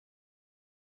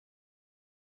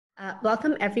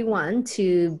Welcome everyone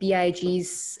to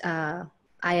BIG's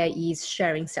IIE's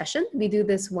sharing session. We do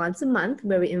this once a month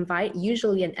where we invite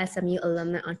usually an SMU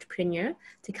alumni entrepreneur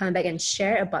to come back and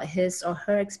share about his or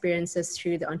her experiences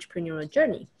through the entrepreneurial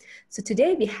journey. So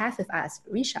today we have with us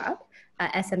Rishabh,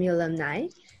 SMU alumni.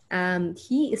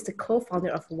 He is the co-founder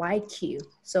of WhyQ.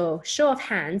 So show of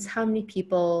hands, how many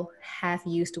people have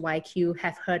used WhyQ,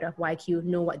 have heard of WhyQ,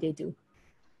 know what they do?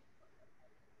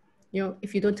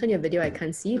 If you don't turn your video, I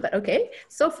can't see, but okay.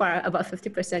 So far, about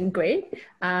 50%, great.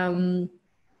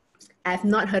 I've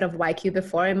not heard of WhyQ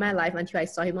before in my life until I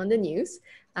saw him on the news.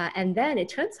 And then it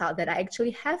turns out that I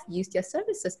actually have used their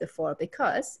services before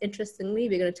because, interestingly,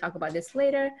 we're going to talk about this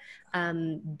later,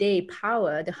 they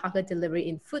power the hawker delivery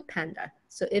in Foodpanda.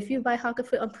 So if you buy hawker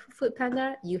food on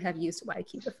Foodpanda, you have used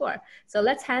WhyQ before. So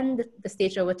let's hand the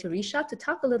stage over to Rishabh to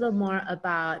talk a little more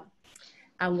about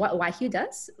what WhyQ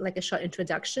does, like a short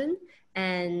introduction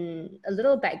and a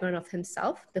little background of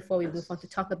himself before we move on to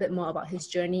talk a bit more about his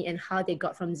journey and how they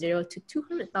got from 0 to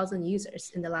 200,000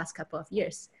 users in the last couple of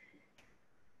years.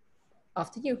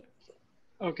 Off to you.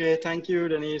 Okay, thank you,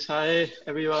 Denise. Hi,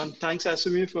 everyone. Thanks,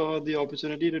 SMU, for the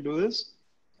opportunity to do this.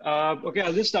 Okay,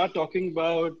 I'll just start talking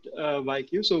about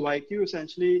WhyQ. So WhyQ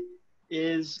essentially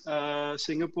is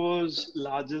Singapore's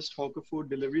largest hawker food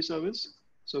delivery service.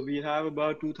 So we have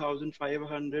about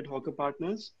 2,500 hawker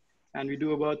partners, and we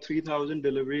do about 3,000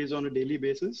 deliveries on a daily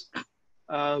basis.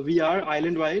 We are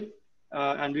island-wide,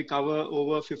 and we cover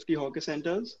over 50 hawker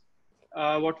centers.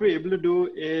 What we're able to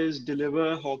do is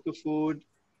deliver hawker food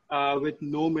with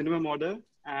no minimum order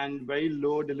and very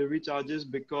low delivery charges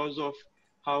because of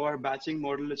how our batching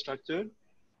model is structured.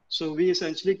 So we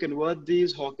essentially convert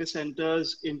these hawker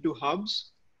centers into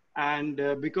hubs. And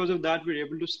because of that, we're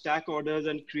able to stack orders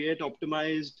and create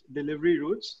optimized delivery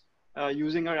routes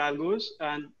using our algos.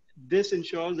 And this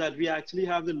ensures that we actually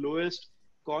have the lowest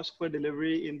cost per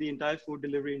delivery in the entire food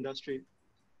delivery industry.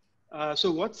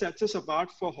 So what sets us apart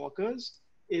for hawkers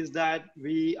is that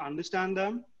we understand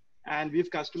them and we've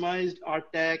customized our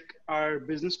tech, our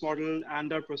business model,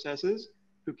 and our processes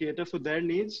to cater for their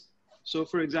needs. So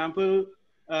for example,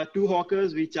 to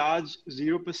hawkers, we charge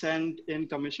 0% in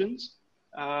commissions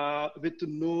with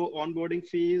no onboarding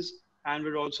fees. And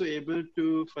we're also able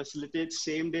to facilitate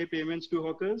same-day payments to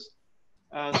hawkers.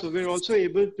 So we're also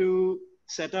able to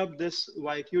set up this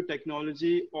WhyQ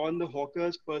technology on the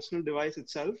hawker's personal device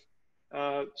itself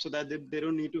so that they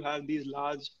don't need to have these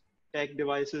large tech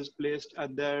devices placed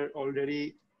at their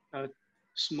already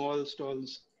small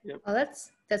stalls. Yep. Well,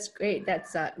 that's great.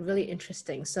 That's really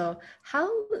interesting. So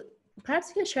perhaps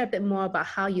you can share a bit more about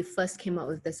how you first came up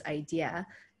with this idea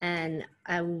and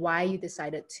why you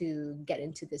decided to get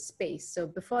into this space. So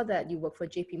before that, you worked for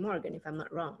JP Morgan, if I'm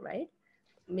not wrong, right?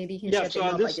 Maybe you can share a bit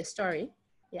more about your story.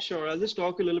 Yeah. Sure, I'll just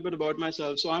talk a little bit about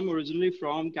myself. So I'm originally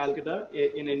from Calcutta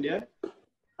in India.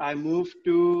 I moved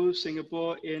to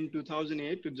Singapore in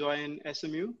 2008 to join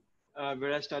SMU,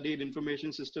 where I studied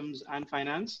information systems and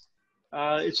finance.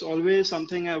 It's always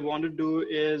something I want to do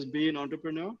is be an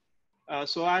entrepreneur.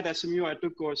 So at SMU, I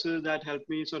took courses that helped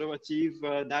me sort of achieve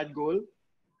that goal.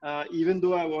 Even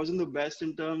though I wasn't the best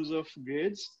in terms of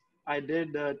grades, I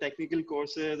did technical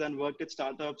courses and worked at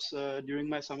startups during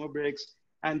my summer breaks.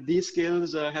 And these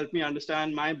skills helped me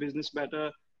understand my business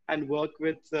better and work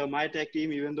with my tech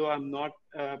team, even though I'm not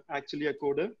actually a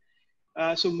coder.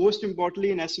 So most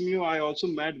importantly in SMU, I also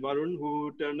met Varun,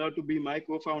 who turned out to be my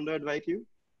co-founder at WhyQ.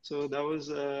 So that was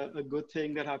a good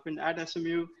thing that happened at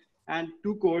SMU. And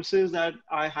two courses that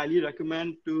I highly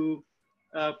recommend to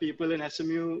people in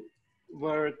SMU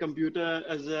were computer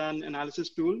as an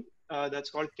analysis tool that's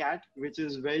called CAT, which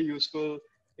is very useful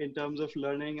in terms of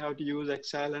learning how to use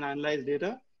Excel and analyze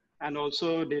data, and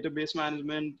also database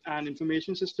management and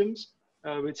information systems,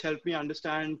 which helped me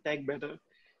understand tech better.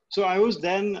 So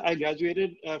I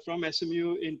graduated from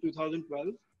SMU in 2012,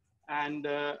 and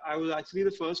I was actually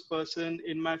the first person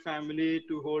in my family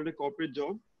to hold a corporate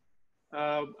job.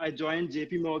 I joined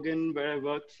JP Morgan, where I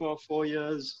worked for 4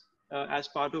 years as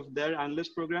part of their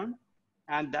analyst program.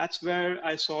 And that's where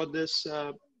I saw this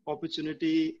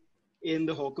opportunity in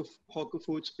the hawker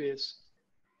food space.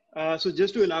 So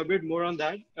just to elaborate more on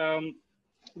that,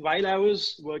 while I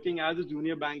was working as a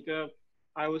junior banker,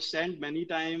 I was sent many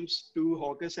times to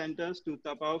hawker centers to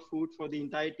tapao food for the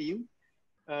entire team,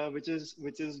 which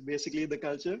is basically the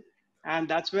culture. And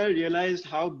that's where I realized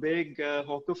how big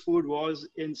hawker food was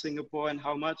in Singapore and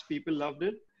how much people loved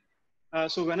it.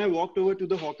 So when I walked over to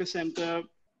the hawker center,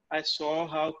 I saw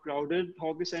how crowded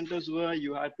hawker centers were.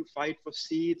 You had to fight for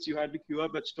seats. You had to queue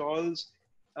up at stalls.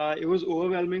 It was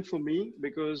overwhelming for me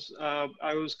because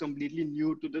I was completely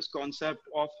new to this concept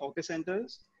of hawker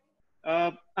centers.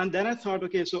 And then I thought,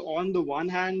 okay, so on the one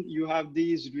hand, you have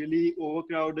these really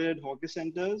overcrowded hawker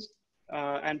centers,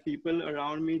 and people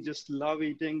around me just love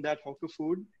eating that hawker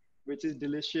food, which is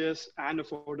delicious and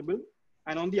affordable.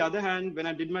 And on the other hand, when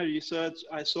I did my research,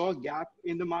 I saw a gap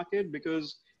in the market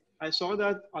because I saw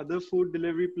that other food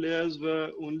delivery players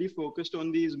were only focused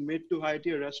on these mid to high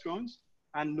tier restaurants,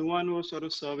 and no one was sort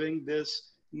of serving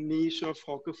this niche of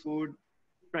hawker food,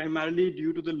 primarily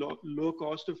due to the low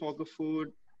cost of hawker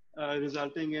food,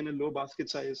 resulting in a low basket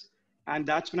size. And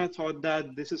that's when I thought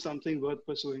that this is something worth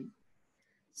pursuing.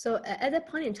 So at that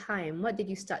point in time, what did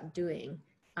you start doing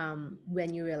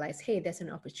when you realized, hey, there's an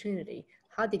opportunity?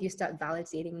 How did you start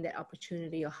validating that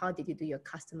opportunity, or how did you do your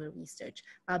customer research?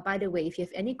 By the way, if you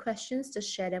have any questions,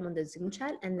 just share them on the Zoom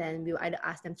chat, and then we'll either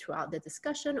ask them throughout the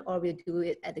discussion or we'll do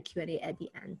it at the Q&A at the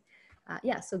end.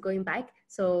 Yeah, so going back,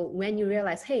 so when you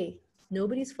realize, hey,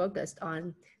 nobody's focused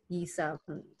on these,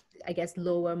 I guess,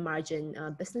 lower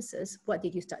margin businesses, what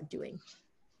did you start doing?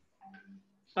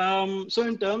 So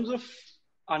in terms of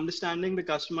understanding the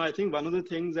customer, I think one of the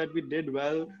things that we did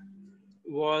well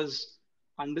was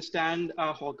understand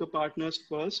our hawker partners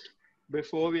first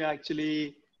before we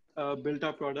actually built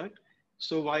our product.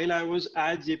 So while I was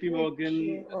at JP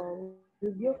Morgan,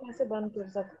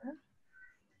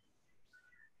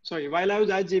 sorry, while I was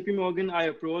at JP Morgan, I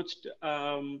approached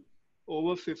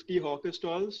over 50 hawker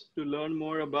stalls to learn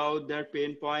more about their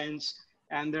pain points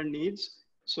and their needs.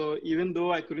 So even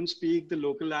though I couldn't speak the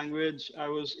local language, I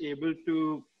was able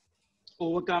to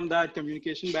overcome that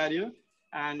communication barrier.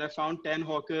 And I found 10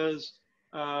 hawkers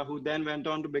who then went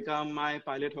on to become my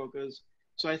pilot hawkers.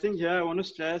 So I think here I want to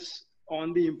stress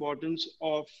on the importance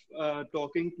of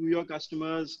talking to your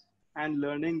customers and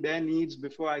learning their needs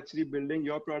before actually building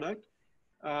your product.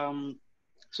 Um,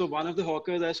 so one of the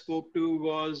hawkers I spoke to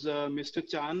was Mr.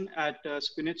 Chan at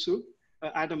Spinach Soup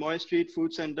at Amoy Street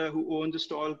Food Center, who owns a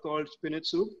stall called Spinach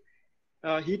Soup.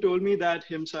 He told me that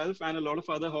himself and a lot of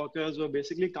other hawkers were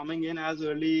basically coming in as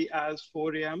early as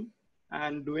 4 a.m.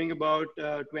 and doing about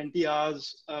 20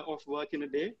 hours of work in a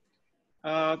day.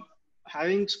 Uh,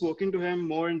 Having spoken to him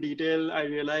more in detail, I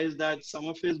realized that some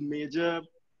of his major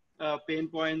pain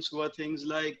points were things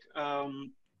like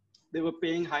they were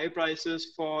paying high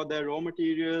prices for their raw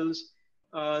materials.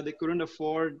 They couldn't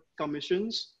afford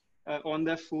commissions on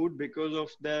their food because of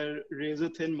their razor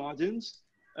thin margins.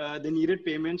 They needed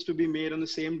payments to be made on the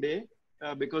same day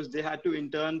because they had to in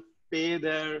turn pay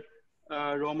their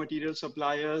raw material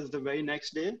suppliers the very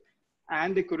next day,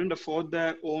 and they couldn't afford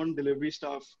their own delivery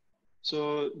staff.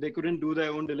 So they couldn't do their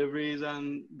own deliveries,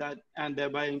 and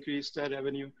thereby increase their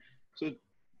revenue. So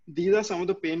these are some of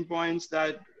the pain points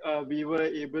that we were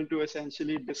able to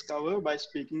essentially discover by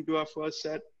speaking to our first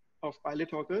set of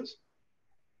pilot hawkers.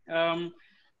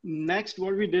 Next,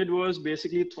 what we did was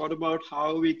basically thought about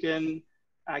how we can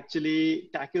actually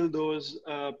tackle those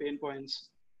pain points.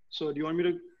 So do you want me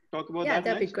to talk about Yeah, that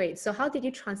that'd be next? great. So how did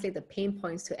you translate the pain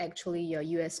points to actually your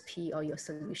USP or your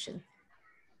solution?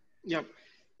 Yep.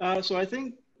 So I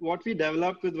think what we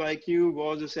developed with WhyQ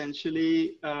was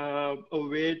essentially a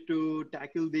way to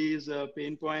tackle these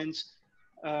pain points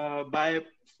by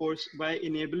by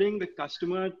enabling the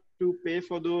customer to pay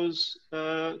for those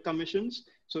commissions.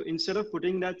 So instead of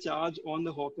putting that charge on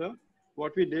the hawker,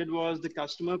 what we did was the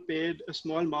customer paid a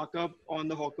small markup on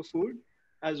the hawker food,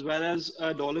 as well as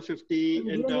 $1.50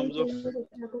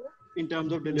 in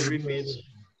terms of delivery fees.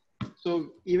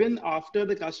 So even after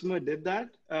the customer did that,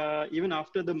 even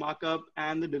after the markup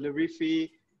and the delivery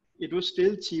fee, it was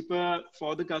still cheaper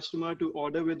for the customer to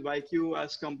order with WhyQ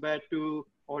as compared to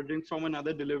ordering from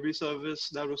another delivery service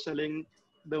that was selling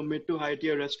the mid to high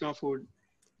tier restaurant food.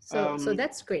 So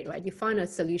that's great, right? You found a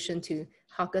solution to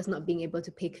hawkers not being able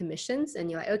to pay commissions,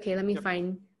 and you're like, okay, let me Yep.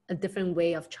 find a different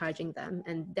way of charging them.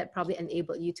 And that probably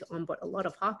enabled you to onboard a lot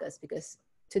of hawkers because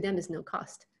to them there's no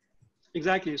cost.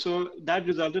 Exactly. So that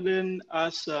resulted in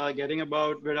us getting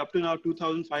about, we're up to now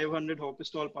 2,500 hawker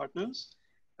stall partners.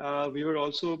 We were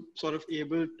also sort of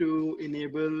able to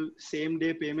enable same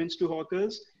day payments to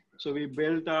hawkers. So we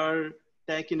built our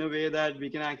tech in a way that we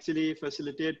can actually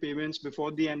facilitate payments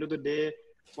before the end of the day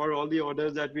for all the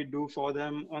orders that we do for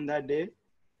them on that day.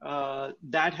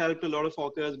 That helped a lot of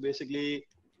hawkers basically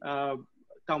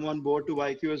come on board to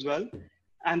WhyQ as well.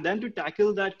 And then to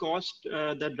tackle that cost,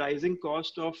 that rising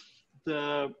cost of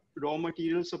the raw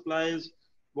material supplies,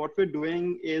 what we're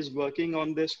doing is working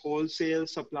on this wholesale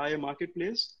supplier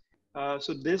marketplace.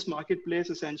 So this marketplace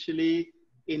essentially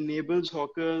enables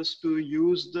hawkers to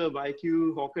use the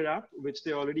WhyQ Hawker app, which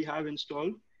they already have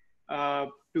installed,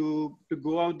 to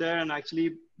go out there and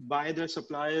actually buy their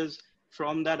suppliers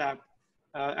from that app.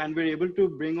 And we're able to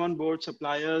bring on board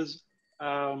suppliers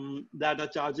that are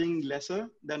charging lesser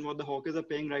than what the hawkers are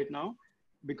paying right now,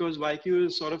 because WhyQ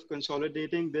is sort of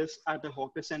consolidating this at the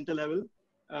hawker center level.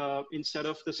 Instead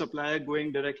of the supplier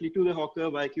going directly to the hawker,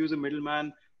 WhyQ is a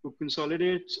middleman who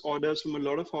consolidates orders from a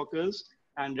lot of hawkers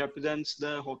and represents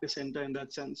the hawker center in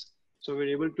that sense. So we're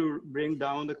able to bring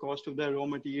down the cost of the raw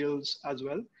materials as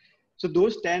well. So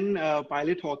those 10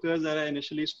 pilot hawkers that I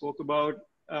initially spoke about,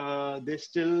 we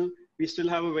still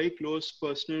have a very close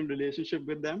personal relationship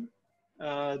with them.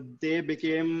 They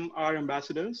became our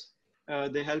ambassadors.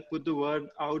 They help put the word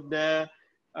out there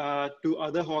to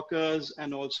other hawkers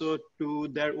and also to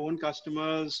their own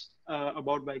customers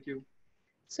about WhyQ.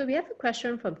 So we have a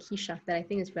question from Keisha that I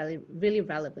think is really, really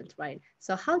relevant, right?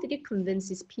 So how did you convince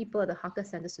these people at the hawker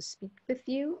centers to speak with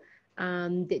you?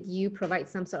 Did you provide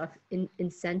some sort of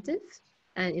incentive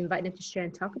and invite them to share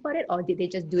and talk about it? Or did they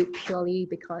just do it purely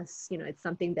because, you know, it's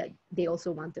something that they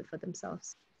also wanted for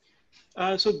themselves?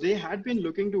 So they had been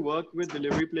looking to work with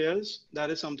delivery players. That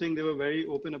is something they were very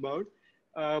open about,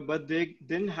 but they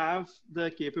didn't have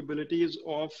the capabilities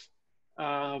of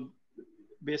uh,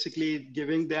 basically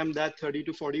giving them that 30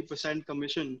 to 40%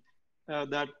 commission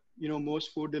that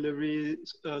most food delivery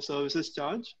services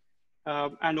charge.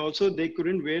 And also they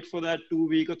couldn't wait for that 2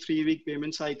 week or 3 week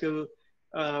payment cycle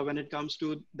when it comes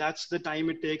to, that's the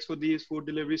time it takes for these food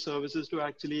delivery services to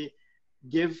actually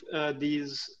give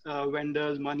these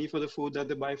vendors money for the food that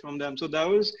they buy from them. So that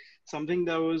was something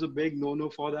that was a big no-no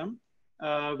for them.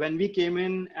 When we came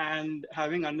in and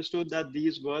having understood that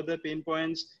these were the pain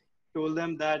points, told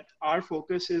them that our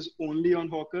focus is only on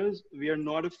hawkers. We are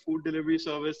not a food delivery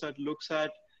service that looks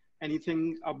at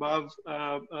anything above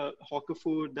hawker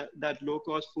food, that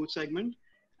low-cost food segment,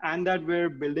 and that we're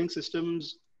building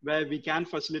systems where we can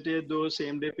facilitate those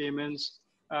same-day payments,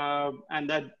 and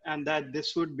that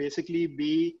this would basically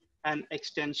be an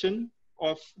extension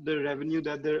of the revenue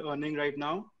that they're earning right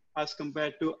now, as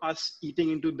compared to us eating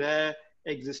into their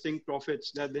existing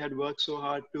profits that they had worked so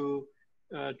hard to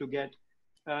get.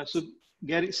 So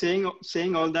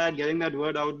saying all that, getting that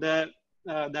word out there,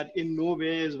 that in no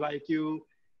way is WhyQ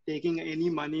taking any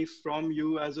money from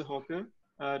you as a hawker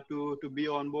to be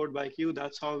on board WhyQ.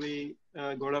 That's how we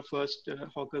got our first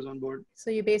hawkers on board.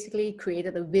 So you basically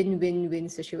created a win-win-win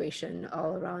situation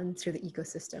all around through the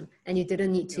ecosystem, and you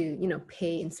didn't need to,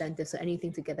 pay incentives or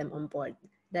anything to get them on board.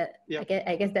 That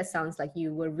I guess that sounds like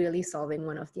you were really solving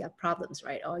one of their problems,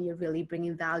 right? Or you're really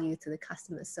bringing value to the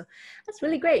customers. So that's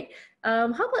really great. How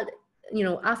about,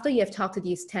 after you have talked to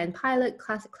these 10 pilot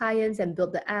clients and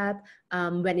built the app,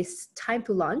 when it's time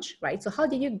to launch, right? So how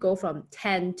did you go from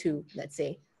 10 to, let's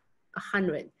say,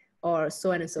 100 or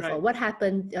so on and so forth? What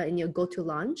happened in your go-to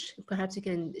launch? Perhaps you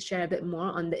can share a bit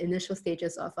more on the initial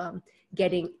stages of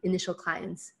getting initial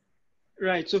clients.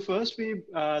 Right. So first,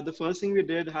 the first thing we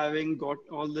did, having got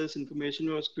all this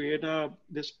information, was create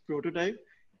this prototype.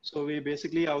 So we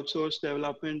basically outsourced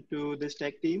development to this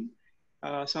tech team.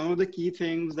 Some of the key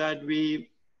things that we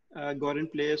got in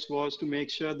place was to make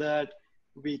sure that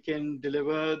we can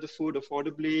deliver the food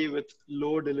affordably with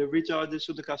low delivery charges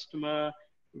to the customer,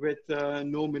 with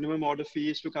no minimum order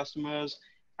fees to customers.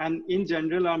 And in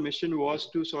general, our mission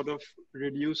was to sort of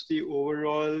reduce the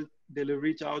overall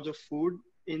delivery charge of food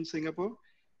in Singapore,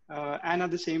 and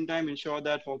at the same time ensure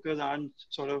that hawkers aren't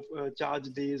sort of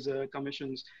charged these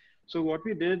commissions. So what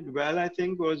we did well, I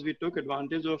think, was we took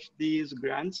advantage of these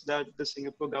grants that the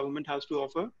Singapore government has to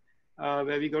offer,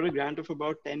 where we got a grant of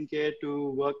about 10K to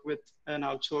work with an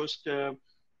outsourced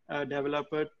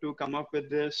developer to come up with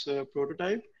this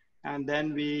prototype. And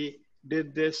then we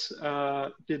did this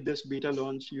beta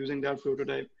launch using that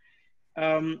prototype.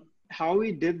 How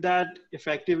we did that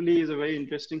effectively is a very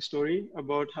interesting story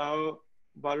about how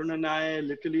Varun and I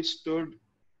literally stood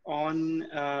on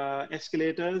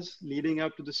escalators leading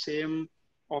up to the same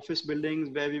office buildings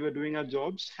where we were doing our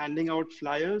jobs, handing out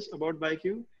flyers about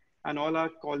WhyQ, and all our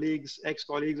colleagues,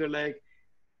 ex-colleagues, are like,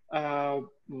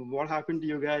 what happened to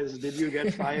you guys? Did you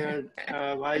get fired?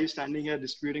 Why are you standing here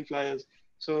distributing flyers?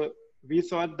 So we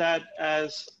thought that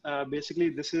as basically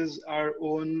this is our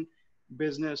own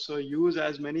business. So use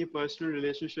as many personal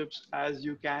relationships as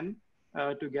you can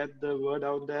to get the word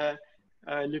out there.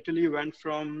 Literally went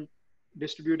from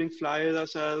distributing flyers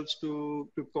ourselves to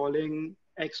calling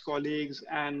ex-colleagues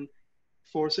and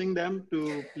forcing them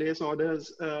to place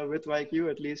orders with WhyQ,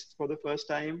 at least for the first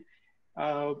time.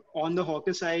 On the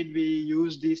hawker side, we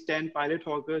used these 10 pilot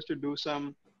hawkers to do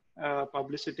some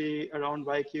publicity around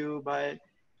WhyQ by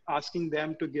asking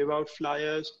them to give out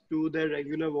flyers to their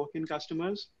regular walk-in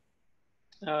customers,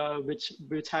 which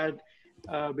had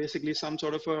basically some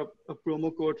sort of a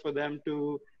promo code for them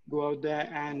to go out there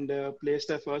and place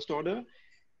their first order.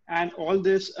 And all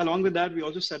this, along with that, we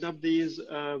also set up these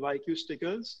YQ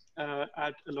stickers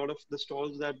at a lot of the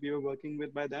stalls that we were working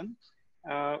with by then.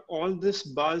 All this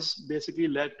buzz basically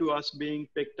led to us being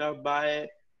picked up by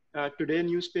Today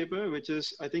newspaper, which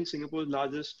is, I think, Singapore's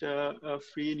largest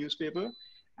free newspaper.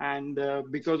 And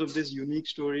because of this unique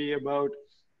story about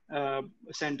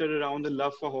centered around the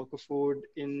love for hawker food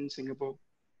in Singapore.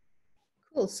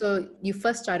 Cool. So you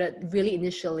first started really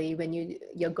initially when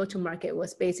your go-to market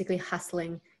was basically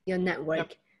hustling your Yep.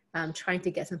 network, trying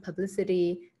to get some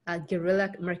publicity,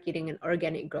 guerrilla marketing, and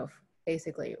organic growth,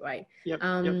 basically, right? Yep.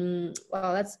 Yep.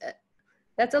 Well,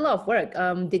 that's a lot of work.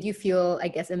 Did you feel, I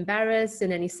guess, embarrassed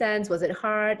in any sense? Was it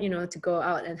hard, to go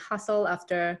out and hustle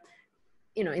after,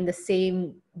 in the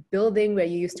same building where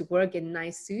you used to work in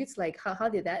nice suits? Like, how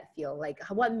did that feel? Like,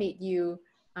 what made you,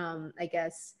 I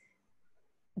guess,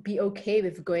 be okay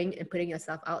with going and putting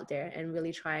yourself out there and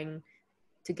really trying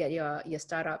to get your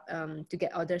startup to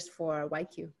get orders for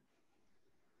WhyQ?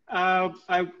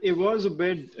 It was a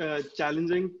bit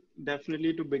challenging,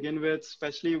 definitely to begin with,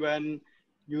 especially when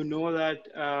you know that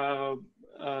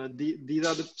these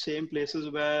are the same places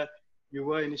where you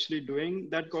were initially doing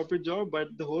that corporate job. But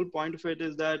the whole point of it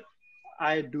is that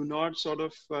I do not sort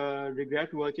of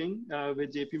regret working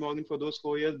with JP Morgan for those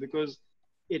 4 years, because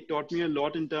it taught me a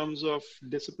lot in terms of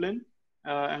discipline,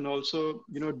 and also,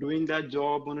 doing that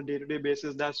job on a day-to-day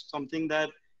basis. That's something that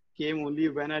came only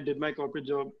when I did my corporate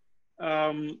job.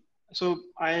 Um, so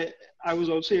I was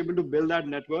also able to build that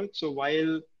network. So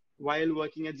while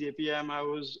working at JPM, I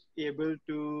was able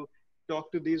to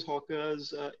talk to these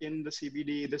hawkers in the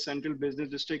CBD, the Central Business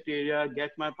District area,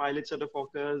 get my pilot set of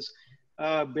hawkers,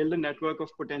 build a network of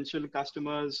potential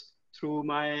customers through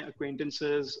my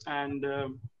acquaintances and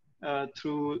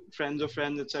through friends of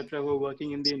friends, etc., who are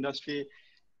working in the industry.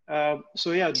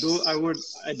 So yeah, though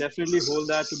I definitely hold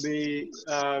that to be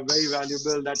very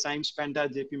valuable. That time spent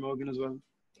at JP Morgan as well.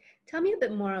 Tell me a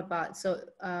bit more about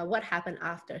what happened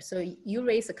after. So you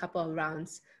raised a couple of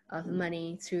rounds of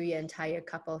money through your entire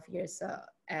couple of years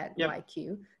at Yep. WhyQ.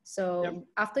 Yep. So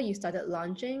after you started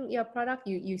launching your product,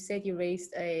 you said you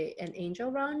raised an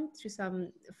angel round through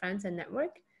some friends and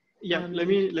network. Yeah, let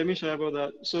me share about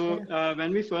that. So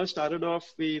when we first started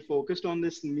off, we focused on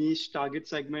this niche target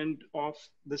segment of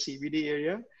the CBD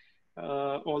area.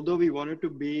 Although we wanted to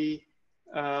be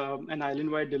an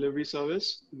island-wide delivery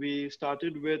service, we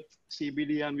started with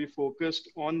CBD and we focused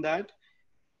on that.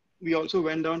 We also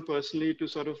went down personally to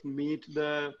sort of meet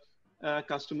the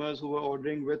customers who were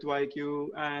ordering with WhyQ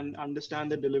and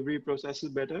understand the delivery processes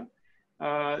better.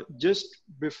 Just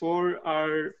before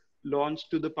our launch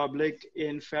to the public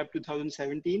in Feb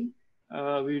 2017,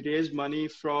 we raised money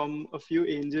from a few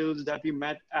angels that we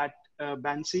met at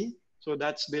Bansi. So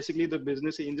that's basically the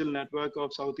business angel network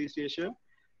of Southeast Asia.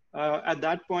 At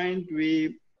that point,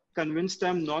 we convinced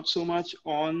them not so much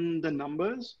on the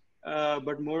numbers,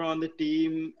 but more on the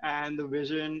team and the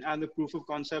vision and the proof of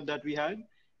concept that we had.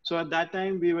 So at that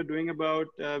time, we were doing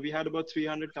we had about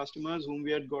 300 customers whom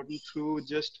we had gotten through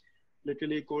just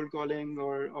literally cold calling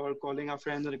or calling our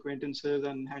friends and acquaintances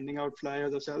and handing out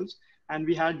flyers ourselves. And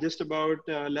we had just about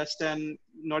less than,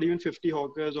 not even 50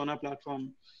 hawkers on our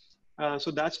platform. So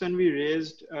that's when we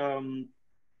raised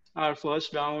our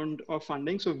first round of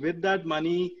funding. So with that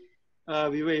money,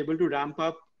 we were able to ramp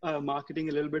up marketing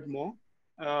a little bit more.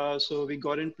 So we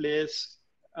got in place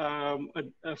a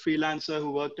freelancer who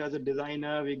worked as a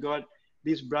designer. We got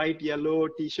these bright yellow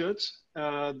T-shirts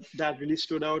that really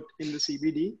stood out in the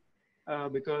CBD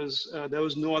because there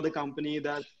was no other company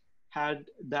that had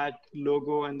that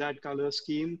logo and that color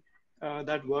scheme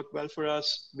that worked well for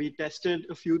us. We tested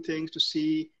a few things to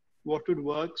see what would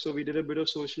work. So we did a bit of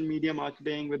social media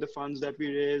marketing with the funds that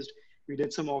we raised. We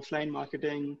did some offline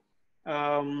marketing.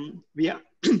 We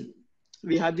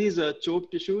we had these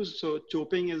chope tissues. So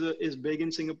choping is big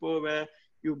in Singapore, where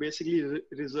you basically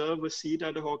reserve a seat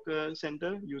at a hawker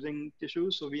center using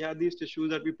tissues. So we had these tissues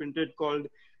that we printed called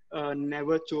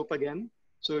Never Chope Again.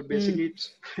 So it basically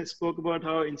spoke about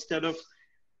how instead of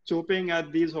choping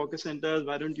at these hawker centers,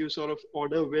 why don't you sort of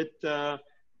order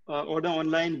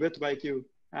online with WhyQ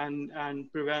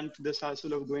and prevent this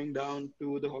hassle of going down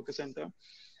to the hawker center.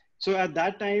 So at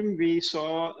that time, we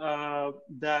saw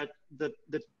that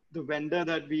the vendor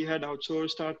that we had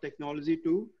outsourced our technology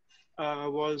to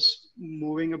was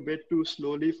moving a bit too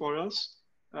slowly for us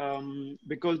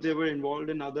because they were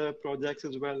involved in other projects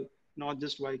as well, not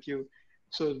just WhyQ.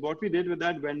 So what we did with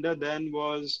that vendor then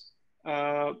was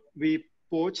we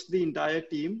poached the entire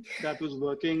team that was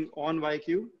working on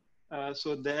WhyQ.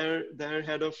 So their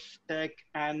head of tech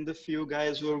and the few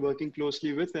guys who were working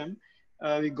closely with him,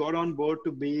 we got on board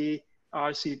to be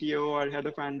our CTO, our head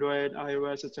of Android,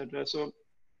 iOS, etc. So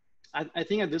I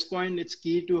think at this point, it's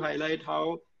key to highlight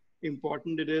how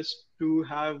important it is to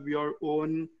have your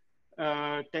own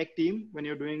tech team when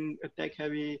you're doing a tech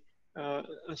heavy a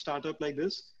startup like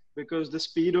this, because the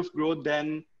speed of growth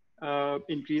then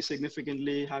increased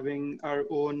significantly having our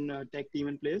own tech team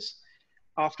in place.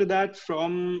 After that,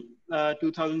 from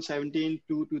 2017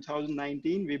 to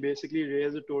 2019, we basically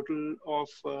raised a total of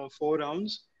 4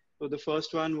 rounds. So the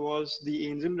first one was the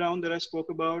angel round that I spoke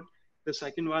about. The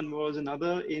second one was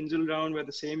another angel round where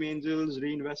the same angels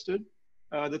reinvested.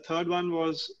 The third one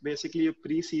was basically a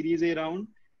pre-Series A round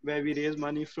where we raised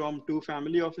money from two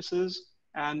family offices.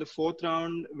 And the fourth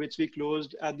round, which we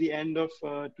closed at the end of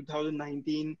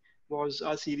 2019, was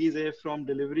our Series A from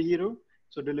Delivery Hero.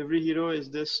 So Delivery Hero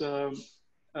is this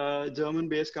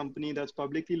German-based company that's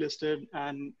publicly listed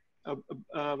and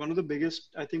one of the biggest,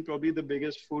 I think probably the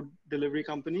biggest food delivery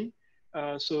company.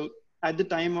 So at the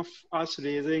time of us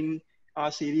raising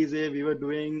our Series A, we were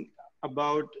doing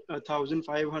about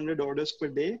 1,500 orders per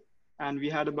day, and we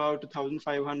had about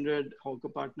 1,500 hawker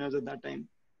partners at that time.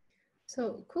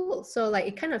 So cool. So like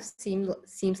it kind of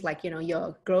seems like, you know,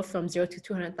 your growth from 0 to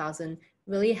 200,000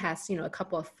 really has, you know, a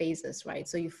couple of phases, right?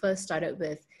 So you first started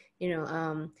with, you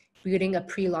know, building a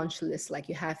pre-launch list, like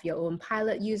you have your own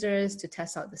pilot users to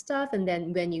test out the stuff. And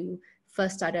then when you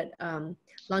first started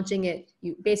launching it,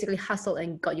 you basically hustled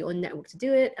and got your own network to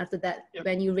do it. After that, Yep.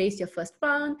 when you raised your first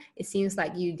round, it seems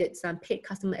like you did some paid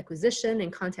customer acquisition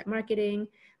and content marketing,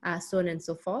 so on and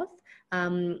so forth.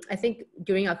 I think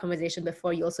during our conversation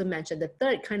before, you also mentioned the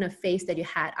third kind of phase that you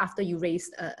had after you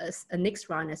raised a next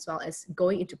round, as well as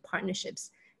going into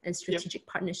partnerships and strategic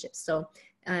partnerships. So,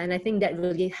 and I think that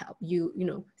really helped you, you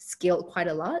know, scale quite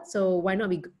a lot. So why not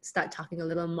we start talking a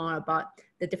little more about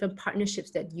the different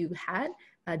partnerships that you had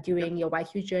during your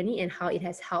WhyQ journey and how it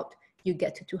has helped you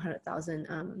get to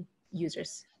 200,000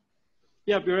 users.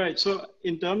 Yeah, you're right. So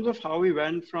in terms of how we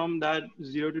went from that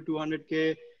 0 to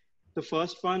 200K, the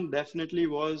first one definitely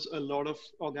was a lot of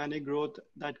organic growth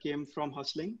that came from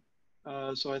hustling.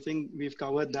 So I think we've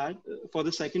covered that. For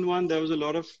the second one, there was a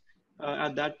lot of,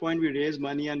 at that point, we raised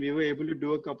money and we were able to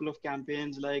do a couple of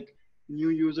campaigns like new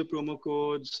user promo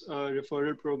codes,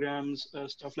 referral programs,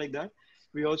 stuff like that.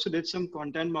 We also did some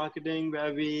content marketing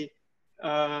where we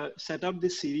set up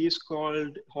this series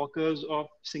called Hawkers of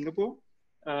Singapore.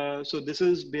 So this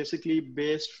is basically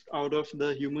based out of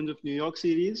the Humans of New York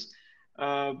series,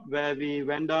 where we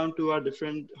went down to our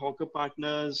different hawker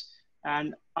partners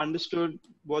and understood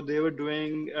what they were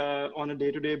doing on a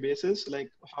day-to-day basis,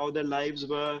 like how their lives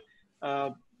were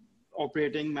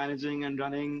operating, managing, and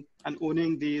running and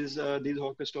owning these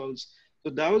hawker stalls. So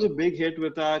that was a big hit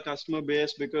with our customer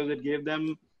base because it gave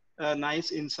them a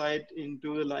nice insight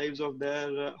into the lives of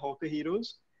their hawker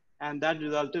heroes. And that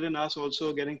resulted in us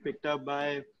also getting picked up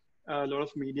by a lot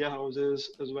of media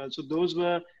houses as well. So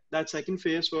that second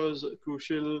phase was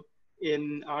crucial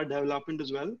in our development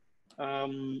as well,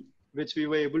 which we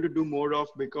were able to do more of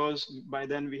because by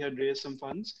then we had raised some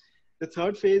funds. The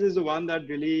third phase is the one that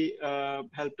really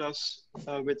helped us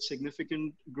with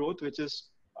significant growth, which is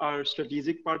our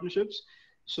strategic partnerships.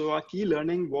 So our key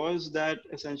learning was that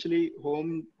essentially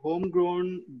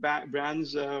homegrown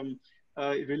brands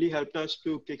really helped us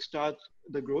to kickstart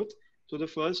the growth. So the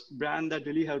first brand that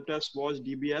really helped us was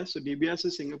DBS. So DBS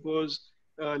is Singapore's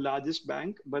largest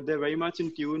bank, but they're very much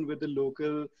in tune with the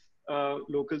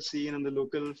local scene and the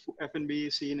local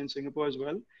F&B scene in Singapore as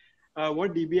well.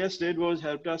 What DBS did was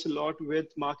helped us a lot with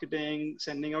marketing,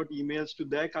 sending out emails to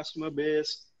their customer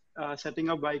base, setting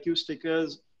up WhyQ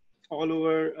stickers all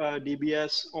over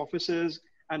DBS offices,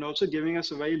 and also giving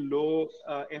us a very low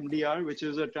MDR, which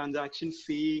is a transaction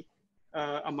fee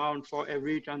amount for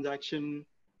every transaction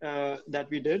that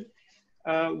we did.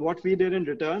 What we did in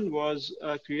return was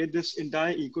create this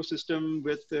entire ecosystem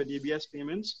with DBS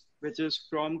payments, which is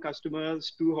from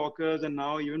customers to hawkers, and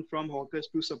now even from hawkers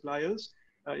to suppliers,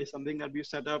 is something that we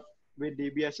set up with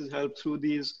DBS's help through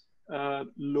these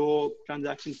low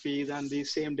transaction fees and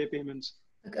these same-day payments.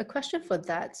 A question for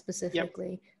that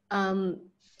specifically. Yep.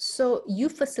 So you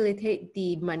facilitate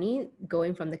the money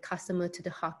going from the customer to the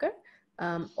hawker,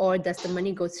 or does the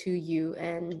money go to you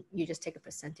and you just take a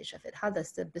percentage of it? How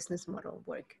does the business model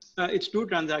work? It's two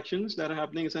transactions that are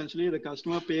happening essentially. The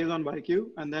customer pays on WhyQ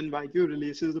and then WhyQ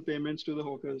releases the payments to the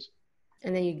hawkers.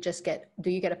 And then you just do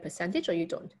you get a percentage or you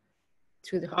don't?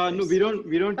 To the hawkers? No, we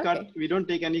don't okay. We don't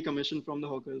take any commission from the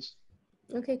hawkers.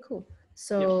 Okay, cool.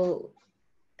 So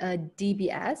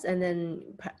DBS, and then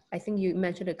I think you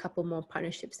mentioned a couple more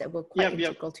partnerships that were quite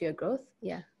integral to your growth.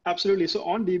 Yeah. Absolutely. So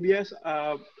on DBS,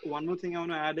 one more thing I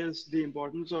want to add is the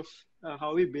importance of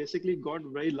how we basically got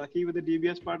very lucky with the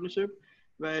DBS partnership,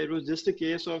 where it was just a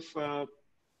case of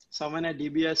someone at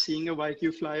DBS seeing a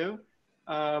WhyQ flyer,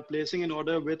 placing an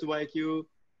order with WhyQ,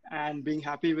 and being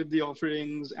happy with the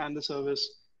offerings and the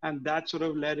service, and that sort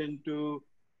of led to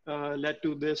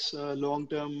this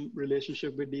long-term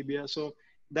relationship with DBS. So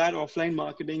that offline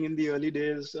marketing in the early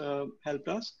days helped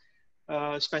us,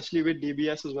 especially with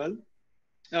DBS as well.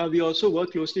 We also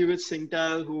work closely with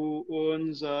Singtel, who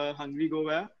owns Hungry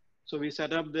Go. So we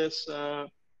set up this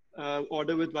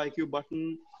order with WhyQ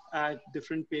button at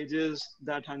different pages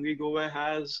that Hungry Go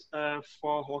has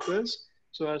for hawkers,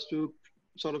 so as to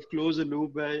sort of close the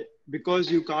loop where,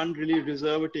 because you can't really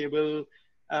reserve a table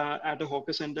at a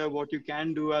hawker center, what you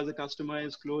can do as a customer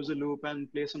is close the loop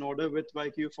and place an order with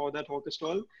WhyQ for that hawker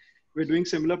stall. We're doing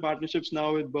similar partnerships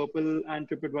now with Burple and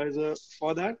TripAdvisor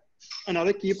for that.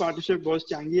 Another key partnership was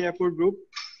Changi Airport Group.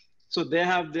 So they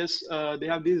have these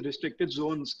restricted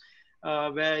zones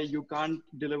where you can't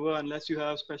deliver unless you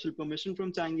have special permission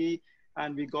from Changi.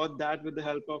 And we got that with the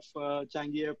help of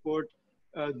Changi Airport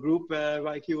Group, where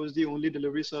WhyQ was the only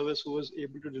delivery service who was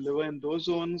able to deliver in those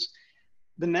zones.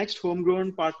 The next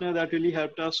homegrown partner that really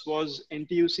helped us was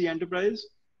NTUC Enterprise.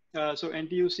 So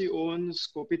NTUC owns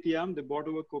Kopitiam. They bought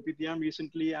over Kopitiam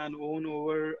recently and own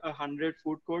over 100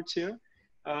 food courts here.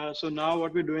 So now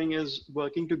what we're doing is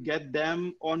working to get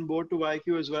them on board to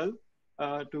WhyQ as well,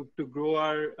 to grow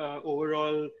our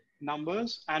overall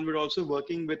numbers. And we're also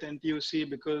working with NTUC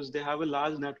because they have a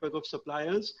large network of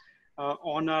suppliers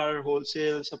on our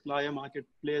wholesale supplier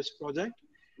marketplace project.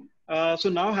 So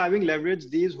now, having leveraged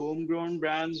these homegrown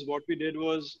brands, what we did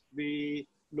was we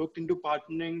looked into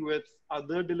partnering with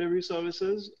other delivery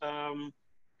services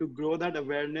to grow that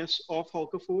awareness of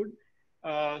hawker food.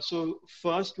 So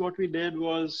first, what we did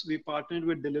was we partnered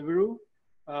with Deliveroo.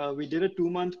 We did a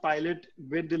 2-month pilot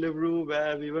with Deliveroo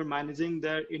where we were managing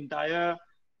their entire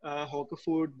hawker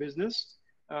food business.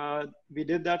 We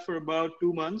did that for about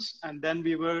 2 months, and then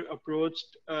we were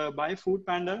approached by Food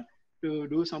Panda to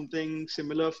do something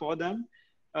similar for them.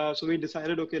 So we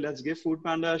decided, okay, let's give Food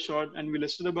Panda a shot, and we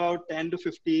listed about 10 to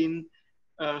 15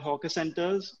 hawker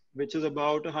centers, which is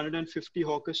about 150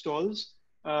 hawker stalls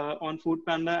on Food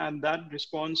Panda, and that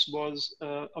response was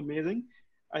amazing.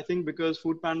 I think because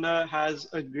Food Panda has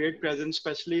a great presence,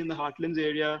 especially in the Heartlands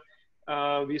area,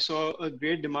 we saw a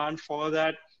great demand for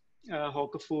that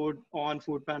hawker food on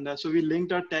Food Panda. So we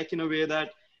linked our tech in a way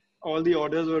that all the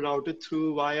orders were routed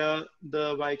through via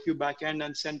the WhyQ backend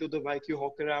and sent to the WhyQ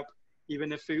Hawker app,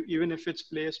 even if it's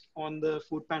placed on the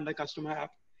Food Panda customer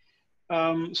app.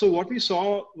 So what we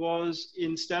saw was,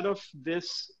 instead of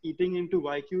this eating into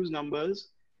WhyQ's numbers,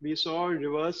 we saw a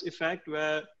reverse effect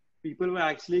where people were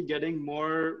actually getting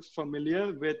more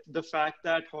familiar with the fact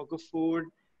that hawker food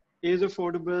is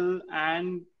affordable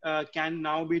and can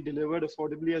now be delivered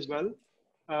affordably as well.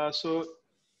 So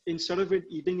instead of it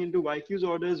eating into WhyQ's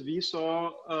orders, we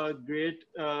saw a great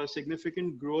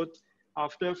significant growth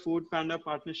after Food Panda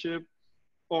partnership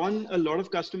on a lot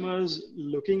of customers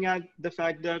looking at the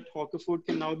fact that hawker food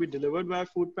can now be delivered by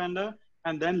Food Panda,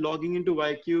 and then logging into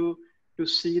WhyQ to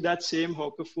see that same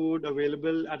hawker food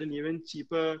available at an even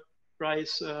cheaper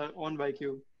price on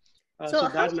WhyQ. So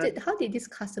how did these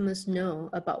customers know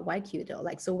about WhyQ though?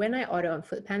 Like, so when I order on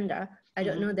Food Panda, I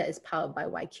don't know that it's powered by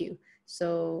WhyQ.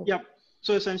 So yeah.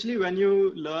 So essentially, when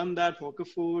you learn that hawker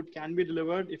food can be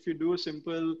delivered, if you do a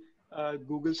simple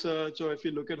Google search, or if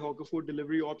you look at hawker food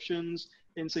delivery options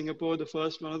in Singapore,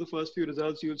 one of the first few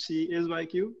results you'll see is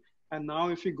WhyQ. And now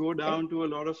if you go down to a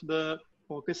lot of the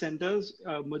hawker centers,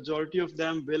 majority of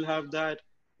them will have that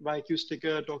WhyQ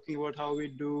sticker talking about how we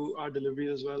do our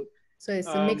delivery as well. So it's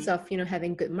a mix of,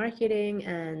 having good marketing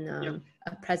and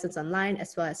a presence online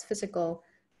as well as physical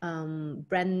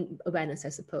brand awareness, I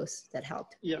suppose, that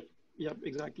helped. Yep,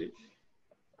 exactly.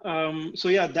 So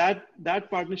yeah, that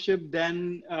partnership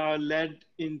then led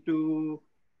in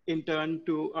turn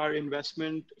to our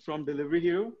investment from Delivery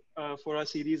Hero for our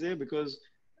Series A, because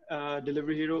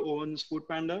Delivery Hero owns Food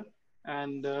Panda,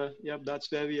 and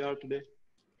that's where we are today.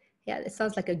 Yeah, it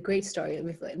sounds like a great story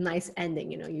with a nice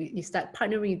ending. You start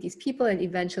partnering with these people, and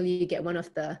eventually you get one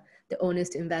of the owners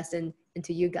to invest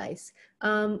into you guys.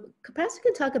 Perhaps we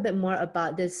can talk a bit more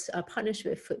about this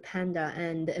partnership with Food Panda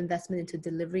and the investment into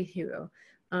Delivery Hero.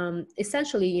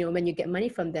 Essentially, when you get money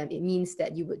from them, it means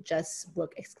that you would just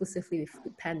work exclusively with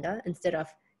Food Panda instead of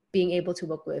being able to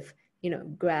work with,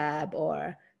 Grab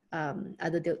or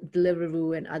other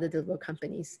Deliveroo and other delivery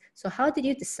companies. So how did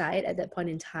you decide at that point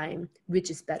in time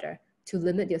which is better, to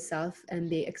limit yourself and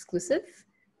be exclusive,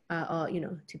 or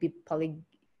to be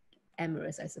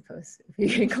polyamorous, I suppose, if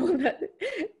you can call that?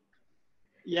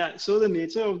 Yeah, so the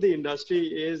nature of the industry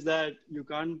is that you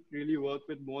can't really work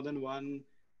with more than one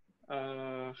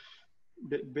uh,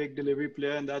 big delivery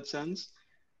player in that sense.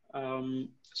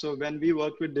 So when we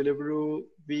worked with Deliveroo,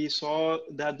 we saw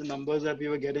that the numbers that we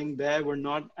were getting there were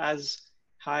not as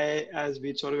high as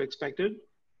we'd sort of expected.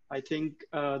 I think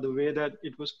the way that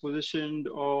it was positioned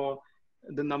or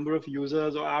the number of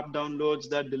users or app downloads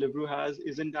that Deliveroo has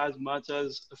isn't as much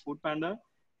as a Food Panda.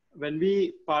 When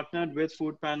we partnered with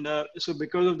Food Panda, so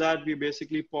because of that, we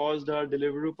basically paused our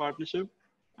Deliveroo partnership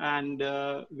and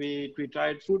we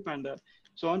tried Food Panda.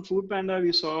 So on Food Panda,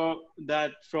 we saw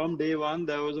that from day one,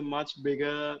 there was a much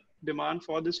bigger demand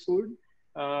for this food,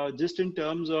 just in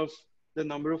terms of the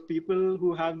number of people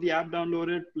who have the app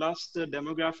downloaded, plus the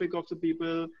demographic of the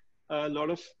people. A lot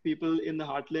of people in the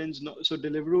heartlands. So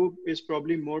Deliveroo is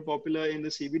probably more popular in the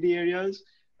CBD areas,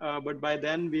 but by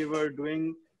then we were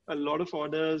doing a lot of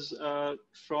orders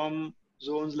from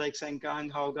zones like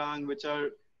Sengkang, Hougang, which are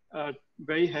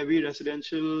very heavy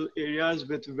residential areas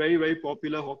with very, very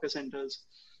popular hawker centers.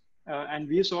 And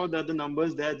we saw that the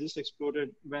numbers there just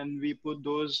exploded when we put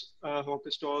those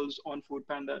hawker stalls on Food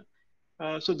Panda.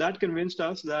 So that convinced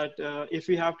us that if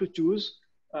we have to choose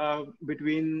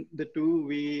between the two,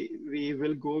 we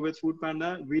will go with Food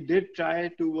Panda. We did try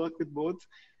to work with both,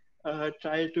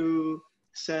 try to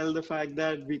sell the fact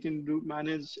that we can do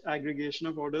manage aggregation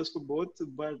of orders for both,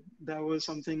 but that was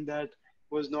something that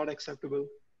was not acceptable.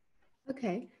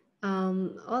 Okay.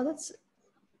 Oh, that's,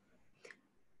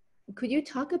 could you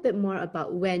talk a bit more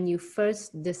about when you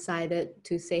first decided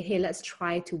to say, hey, let's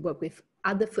try to work with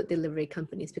other food delivery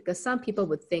companies? Because some people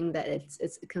would think that it's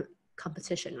a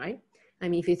competition, right? I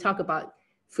mean, if you talk about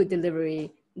food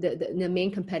delivery, the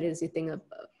main competitors you think of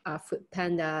are Food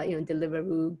Panda, you know,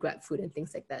 Deliveroo, Grab Food, and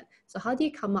things like that. So how do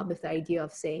you come up with the idea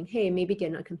of saying, hey, maybe they're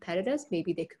not competitors,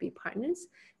 maybe they could be partners?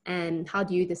 And how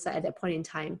do you decide at that point in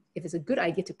time if it's a good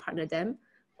idea to partner them,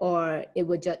 or it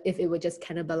would just, if it would just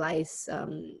cannibalize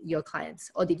your clients?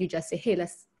 Or did you just say, hey,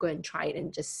 let's go and try it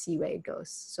and just see where it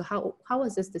goes? So how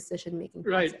was this decision making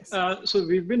Right. process? So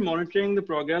we've been monitoring the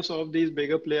progress of these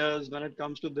bigger players when it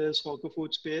comes to this hawker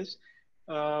food space.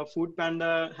 Food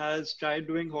Panda has tried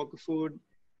doing hawker food.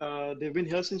 They've been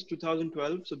here since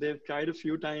 2012, so they've tried a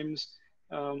few times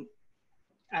um,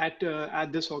 at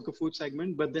this hawker food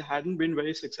segment, but they hadn't been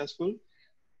very successful.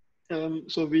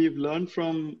 So we've learned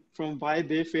from why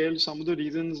they failed. Some of the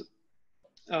reasons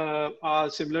are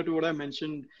similar to what I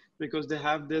mentioned because they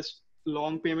have this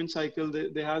long payment cycle.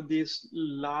 They have these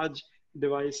large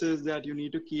devices that you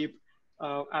need to keep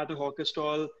at a hawker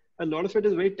stall. A lot of it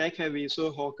is very tech heavy.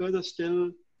 So hawkers are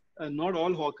still, not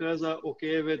all hawkers are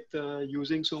okay with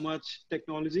using so much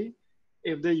technology.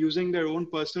 If they're using their own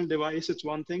personal device, it's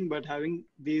one thing, but having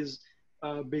these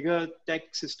bigger tech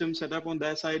systems set up on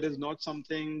their side is not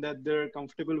something that they're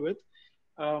comfortable with.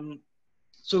 Um,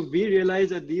 so we realize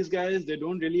that these guys, they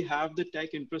don't really have the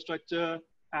tech infrastructure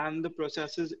and the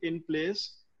processes in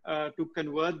place to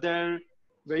convert their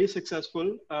very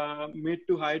successful mid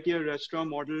to high tier restaurant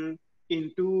model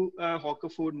into a hawker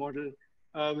food model,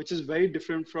 which is very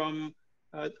different from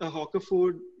a hawker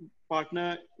food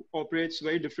partner operates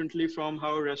very differently from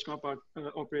how a restaurant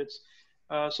operates.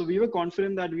 So we were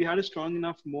confident that we had a strong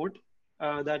enough moat,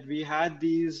 that we had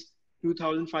these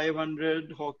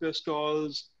 2,500 hawker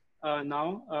stalls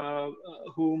now,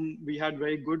 whom we had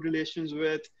very good relations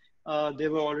with. They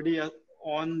were already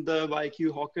on the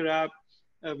WhyQ Hawker app.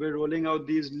 We're rolling out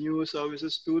these new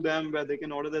services to them where they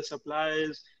can order their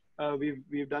supplies.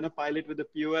 We've done a pilot with the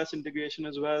POS integration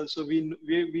as well. So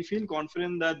we feel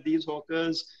confident that these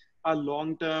hawkers are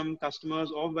long-term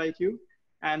customers of WhyQ,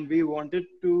 and we wanted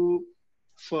to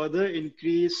further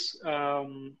increase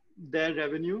their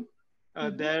revenue,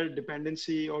 Mm-hmm. their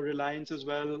dependency or reliance as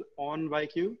well on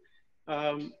WhyQ.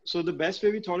 So the best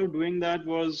way we thought of doing that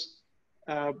was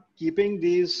keeping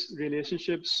these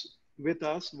relationships with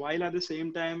us while at the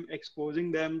same time exposing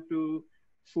them to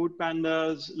Food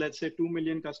Panda's, let's say, 2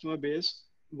 million customer base,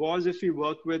 was if we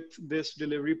work with this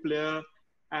delivery player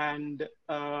and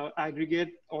aggregate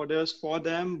orders for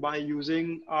them by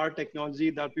using our technology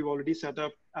that we've already set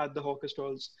up at the hawker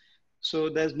stalls. So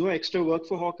there's no extra work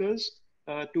for hawkers.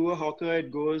 To a hawker, it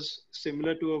goes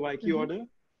similar to a WhyQ Mm-hmm.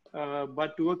 order.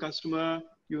 But to a customer,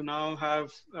 you now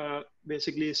have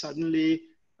basically suddenly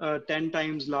 10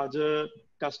 times larger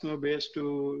customer base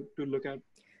to look at.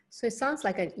 So it sounds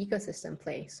like an ecosystem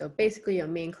play. So basically your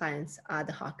main clients are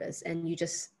the hawkers, and you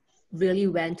just really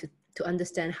went to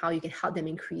understand how you can help them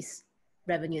increase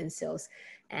revenue and sales.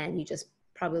 And you just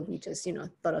probably just, you know,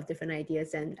 thought of different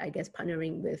ideas, and I guess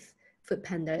partnering with Food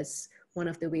Panda is one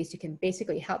of the ways you can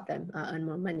basically help them earn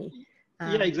more money.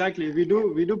 Yeah, exactly. We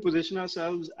do position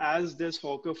ourselves as this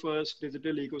hawker first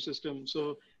digital ecosystem.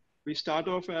 So we start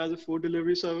off as a food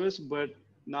delivery service, but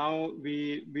now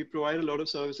we provide a lot of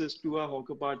services to our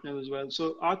hawker partners as well.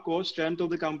 So our core strength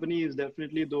of the company is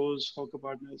definitely those hawker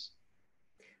partners.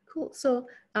 Cool. So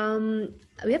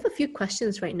we have a few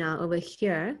questions right now over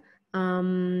here.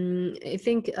 I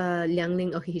think Liang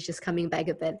Ling, okay, he's just coming back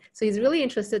a bit. So he's really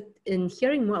interested in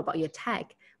hearing more about your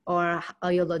tech or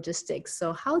your logistics.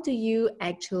 So how do you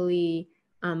actually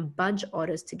bunch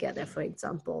orders together, for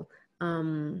example?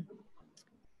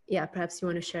 Yeah, perhaps you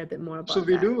want to share a bit more So about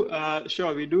we that. do,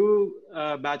 sure, we do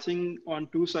batching on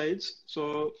two sides.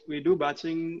 So we do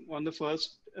batching on the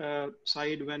first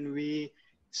side when we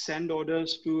send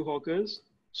orders to hawkers.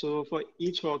 So for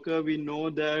each hawker, we know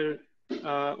their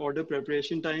order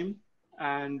preparation time,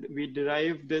 and we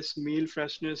derive this meal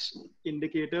freshness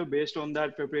indicator based on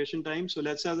that preparation time. So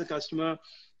let's say as a customer,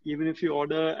 even if you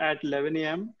order at 11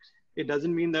 a.m., it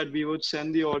doesn't mean that we would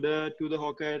send the order to the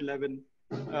hawker at 11.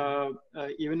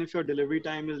 Even if your delivery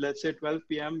time is, let's say, 12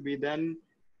 p.m., we then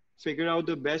figure out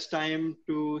the best time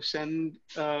to send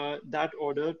that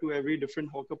order to every different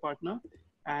hawker partner,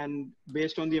 and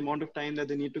based on the amount of time that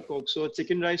they need to cook. So a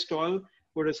chicken rice stall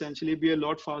would essentially be a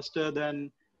lot faster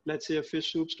than, let's say, a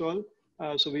fish soup stall.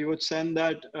 So we would send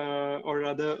that, or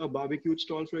rather a barbecue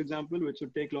stall, for example, which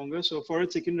would take longer. So for a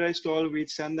chicken rice stall, we'd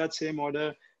send that same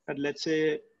order at, let's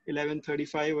say,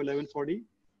 11:35 or 11:40,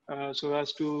 so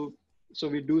as to so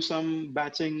we do some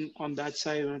batching on that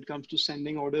side when it comes to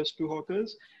sending orders to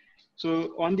hawkers.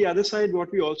 So on the other side,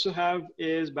 what we also have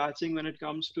is batching when it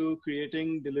comes to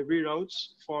creating delivery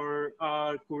routes for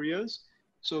our couriers.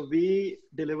 So we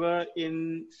deliver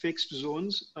in fixed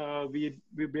zones. We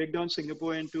break down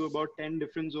Singapore into about 10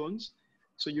 different zones.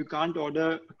 So you can't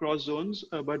order across zones,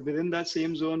 but within that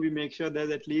same zone, we make sure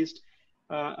there's at least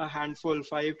a handful,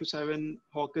 5 to 7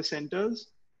 hawker centers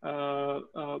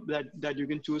that you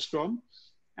can choose from.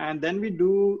 And then we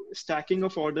do stacking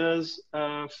of orders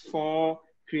for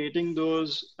creating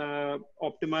those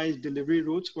optimized delivery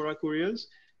routes for our couriers.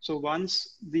 So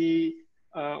once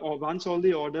all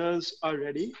the orders are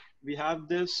ready, we have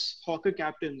this hawker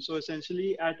captain. So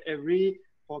essentially, at every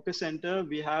hawker center,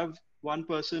 we have one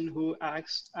person who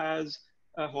acts as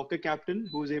a hawker captain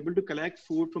who is able to collect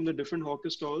food from the different hawker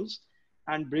stalls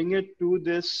and bring it to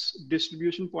this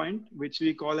distribution point, which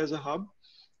we call as a hub.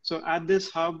 So at this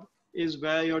hub is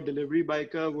where your delivery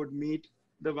biker would meet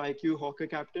the WhyQ hawker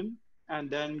captain and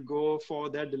then go for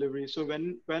their delivery. So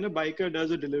when a biker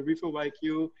does a delivery for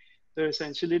WhyQ, they're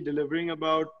essentially delivering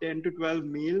about 10 to 12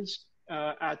 meals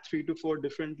at 3 to 4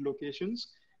 different locations.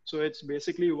 So it's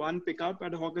basically one pickup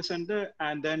at a hawker center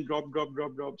and then drop,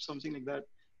 something like that.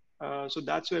 So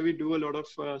that's where we do a lot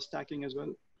of stacking as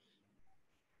well.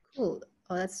 Cool.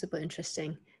 Oh, that's super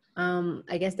interesting.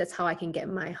 I guess that's how I can get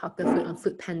my hawker food on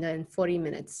Food Panda in 40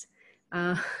 minutes.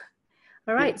 Uh,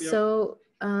 all Yep, right, yep. so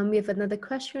we have another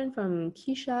question from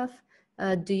Kishav.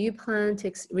 Do you plan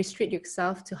to restrict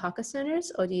yourself to hawker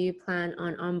centers, or do you plan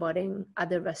on onboarding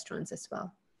other restaurants as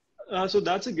well? So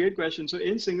that's a great question. So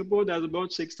in Singapore, there's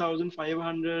about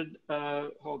 6,500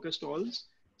 hawker stalls.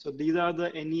 So these are the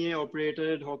NEA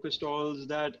operated hawker stalls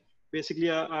that basically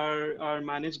are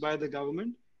managed by the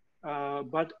government.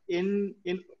 But in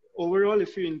overall,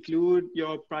 if you include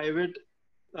your private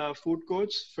food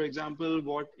courts, for example,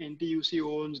 what NTUC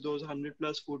owns, those 100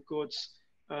 plus food courts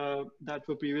that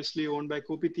were previously owned by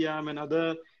Kopitiam and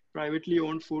other privately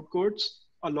owned food courts,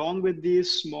 along with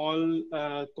these small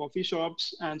coffee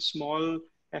shops and small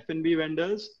F&B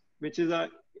vendors, which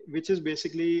is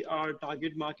basically our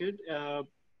target market. Uh,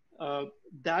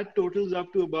 that totals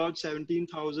up to about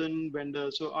 17,000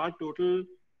 vendors. So our total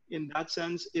in that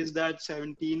sense is that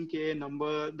 17K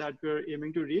number that we're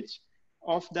aiming to reach.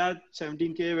 Of that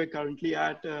 17K, we're currently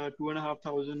at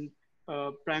 2,500,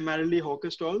 primarily hawker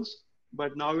stalls,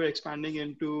 but now we're expanding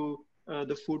into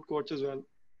the food courts as well.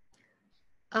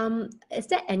 Is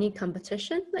there any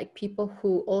competition, like people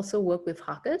who also work with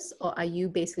hawkers, or are you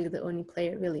basically the only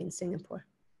player really in Singapore?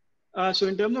 So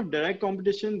in terms of direct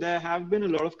competition, there have been a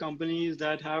lot of companies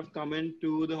that have come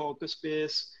into the hawker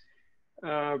space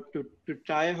to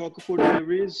try hawker food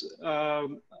deliveries.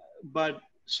 But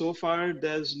so far,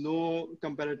 there's no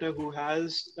competitor who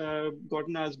has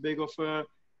gotten as big of a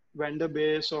vendor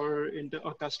base or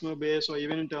a customer base, or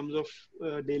even in terms of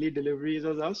daily deliveries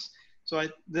as us. So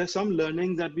there's some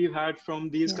learning that we've had from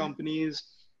these Yeah. companies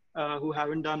who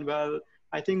haven't done well.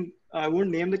 I think I won't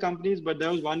name the companies, but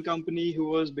there was one company who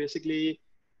was basically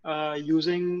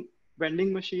using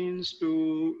vending machines to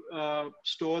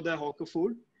store their hawker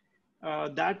food.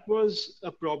 That was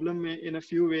a problem in a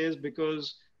few ways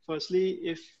because firstly,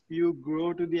 if you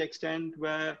grow to the extent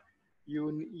where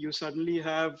you suddenly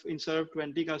have, instead of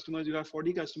 20 customers, you have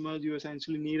 40 customers, you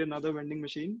essentially need another vending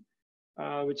machine,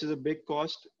 which is a big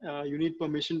cost. You need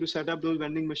permission to set up those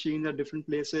vending machines at different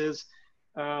places,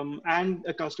 and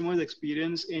a customer's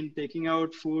experience in taking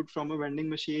out food from a vending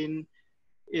machine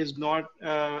is not,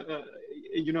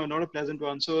 not a pleasant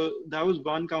one. So that was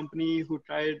one company who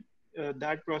tried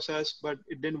that process, but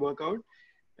it didn't work out.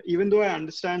 Even though I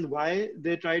understand why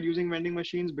they tried using vending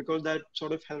machines, because that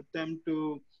sort of helped them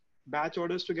to batch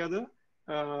orders together,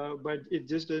 but it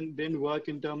just didn't work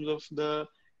in terms of the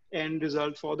end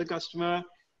result for the customer.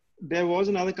 There was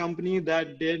another company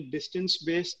that did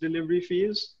distance-based delivery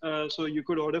fees. So you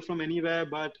could order from anywhere,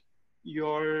 but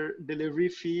your delivery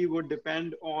fee would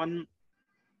depend on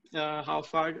how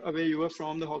far away you were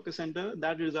from the hawker center.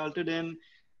 That resulted in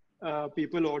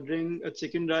people ordering a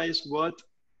chicken rice worth,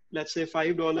 let's say,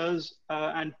 $5,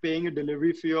 and paying a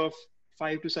delivery fee of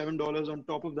 $5 to $7 on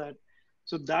top of that.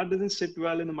 So that doesn't sit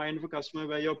well in the mind of a customer,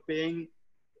 where you're paying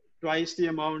twice the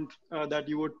amount that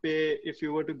you would pay if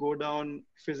you were to go down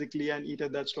physically and eat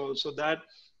at that stall. So that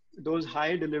those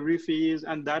high delivery fees,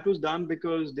 and that was done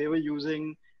because they were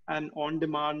using an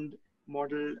on-demand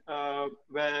model,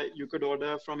 where you could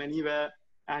order from anywhere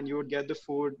and you would get the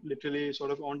food literally sort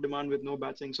of on demand with no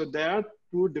batching. So there are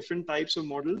two different types of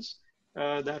models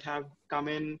that have come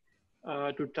in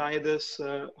to try this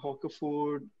hawker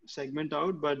food segment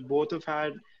out, but both have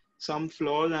had some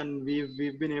flaws, and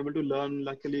we've been able to learn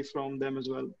luckily from them as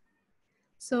well.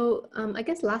 So I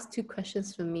guess last two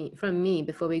questions from me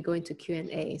before we go into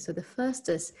Q&A. So the first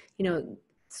is,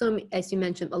 so as you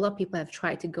mentioned, a lot of people have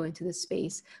tried to go into this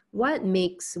space. What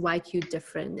makes WhyQ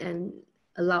different and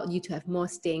allowed you to have more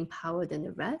staying power than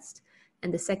the rest?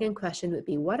 And the second question would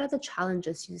be, what are the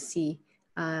challenges you see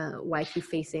WhyQ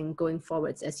facing going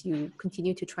forwards as you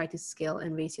continue to try to scale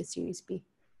and raise your Series B?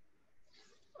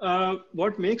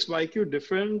 What makes WhyQ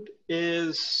different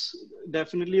is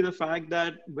definitely the fact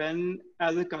that when,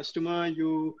 as a customer,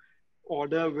 you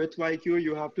order with WhyQ,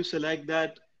 you have to select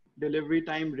that delivery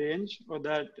time range, or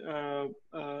that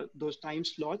those time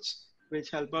slots, which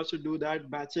help us to do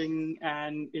that batching,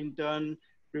 and in turn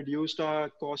reduced our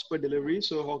cost per delivery.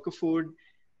 So hawker food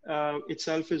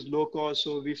itself is low cost.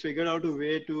 So we figured out a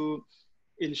way to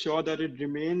ensure that it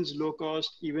remains low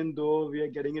cost even though we are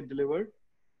getting it delivered.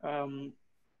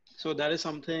 So that is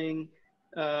something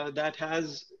that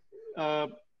has,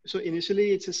 so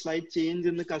initially it's a slight change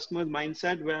in the customer's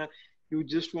mindset, where you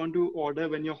just want to order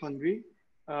when you're hungry.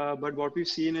 But what we've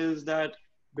seen is that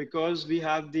because we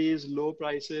have these low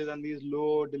prices and these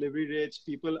low delivery rates,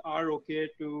 people are okay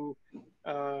to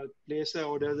place their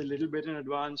orders a little bit in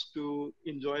advance to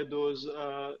enjoy those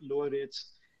lower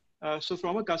rates. So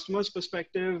from a customer's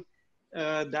perspective,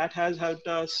 that has helped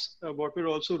us. What we're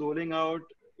also rolling out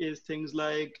is things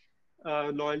like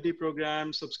loyalty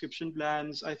programs, subscription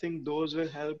plans. I think those will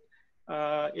help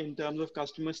in terms of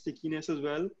customer stickiness as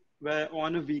well, where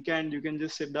on a weekend you can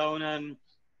just sit down and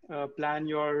plan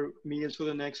your meals for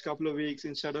the next couple of weeks,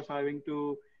 instead of having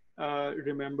to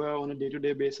remember on a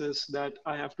day-to-day basis that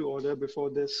I have to order before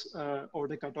this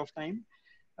order cutoff time.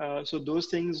 So those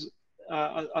things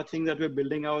are things that we're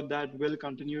building out that will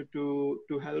continue to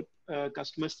help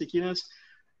customer stickiness.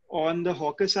 On the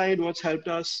hawker side, what's helped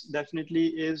us definitely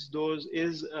is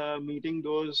meeting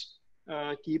those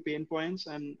key pain points,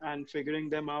 and figuring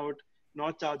them out,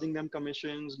 not charging them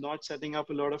commissions, not setting up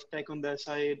a lot of tech on their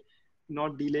side,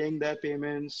 not delaying their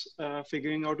payments,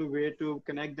 figuring out a way to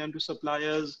connect them to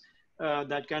suppliers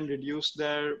that can reduce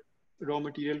their raw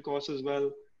material costs as well.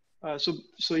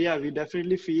 So yeah, we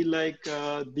definitely feel like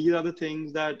these are the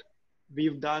things that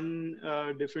we've done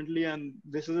differently, and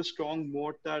this is a strong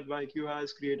moat that WhyQ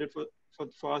has created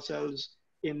for ourselves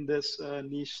in this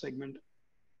niche segment.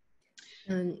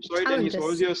 Sorry, Denise, what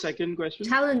was your second question?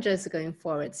 Challenges going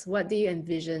forwards. What do you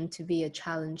envision to be a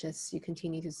challenge as you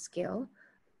continue to scale?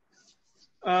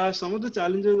 Some of the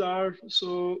challenges are,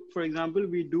 so for example,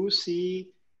 we do see,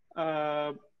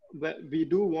 we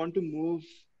do want to move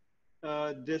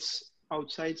this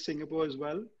outside Singapore as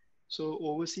well. So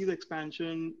overseas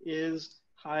expansion is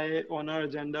high on our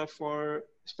agenda for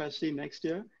especially next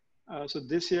year. So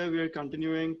this year we are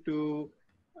continuing to,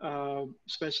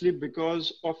 especially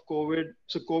because of COVID.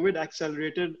 So COVID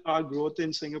accelerated our growth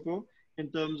in Singapore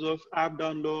in terms of app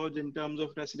downloads, in terms of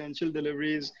residential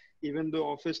deliveries, even though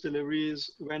office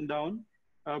deliveries went down.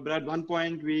 But at one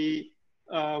point we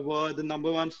were the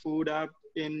 #1 food app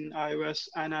in iOS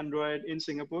and Android in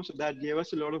Singapore. So that gave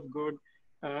us a lot of good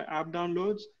app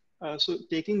downloads. So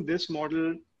taking this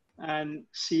model and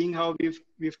seeing how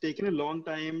we've taken a long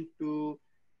time to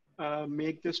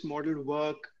make this model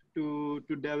work, to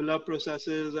develop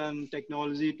processes and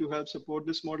technology to help support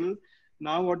this model.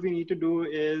 Now, what we need to do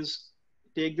is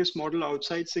take this model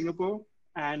outside Singapore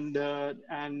and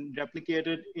replicate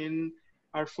it in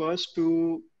our first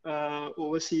two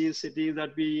overseas cities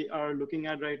that we are looking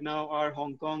at right now are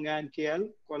Hong Kong and KL,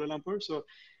 Kuala Lumpur. So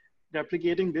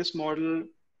replicating this model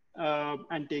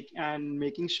and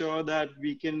making sure that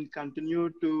we can continue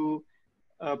to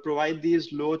provide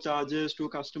these low charges to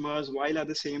customers while at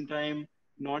the same time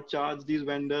not charge these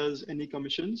vendors any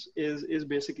commissions is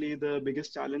basically the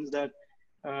biggest challenge that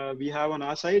we have on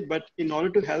our side. But in order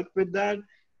to help with that,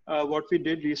 what we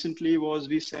did recently was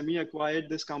we semi-acquired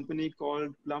this company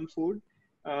called Plum Food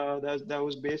that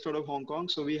was based out of Hong Kong.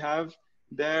 So we have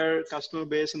their customer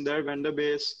base and their vendor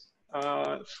base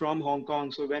from Hong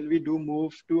Kong. So when we do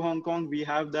move to Hong Kong, we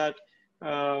have that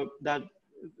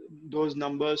those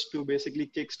numbers to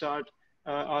basically kickstart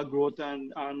our growth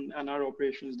and our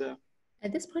operations there.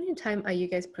 At this point in time, are you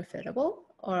guys profitable,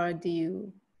 or do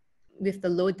you, with the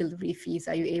low delivery fees,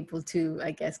 are you able to, I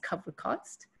guess, cover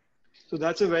cost? So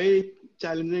that's a very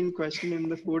challenging question in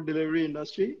the food delivery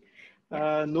industry.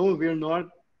 Yeah. No, we're not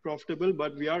profitable,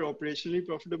 but we are operationally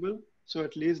profitable. So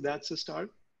at least that's a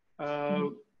start.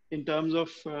 In terms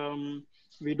of,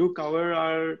 we do cover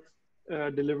our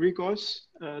delivery costs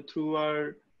through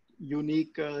our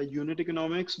unique unit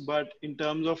economics, but in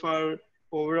terms of our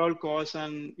overall costs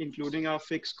and including our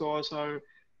fixed costs,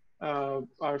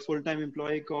 our full-time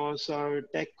employee costs, our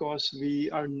tech costs, we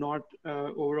are not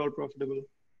overall profitable.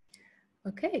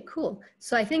 Okay, cool.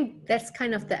 So I think that's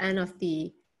kind of the end of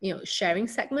the sharing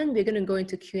segment. We're going to go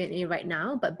into Q&A right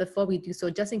now, but before we do so,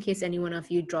 just in case any one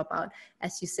of you drop out,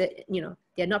 as you said,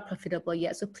 they're not profitable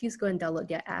yet, so please go and download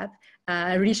their app.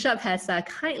 Rishabh has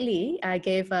kindly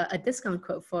gave a discount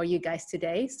code for you guys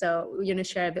today, so we're going to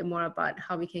share a bit more about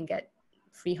how we can get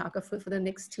free hawker food for the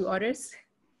next 2 orders.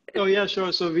 Oh yeah,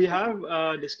 sure. So we have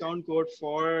a discount code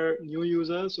for new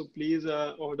users, so please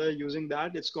order using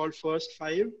that. It's called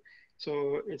First5.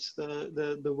 So it's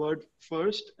the word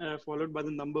first followed by the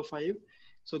number 5.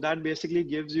 So that basically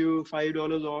gives you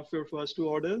 $5 off your first 2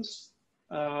 orders.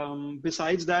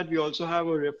 Besides that, we also have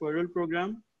a referral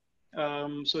program.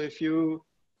 So if you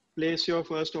place your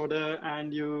first order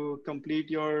and you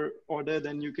complete your order,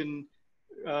 then you can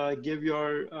give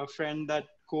your friend that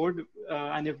code.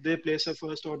 And if they place a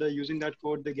first order using that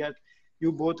code,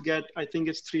 you both get, I think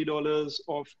it's $3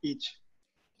 off each.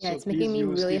 Yeah, so it's making me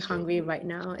really hungry right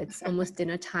now. It's almost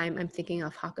dinner time. I'm thinking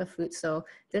of hawker food. So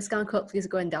discount code, please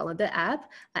go and download the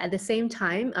app. At the same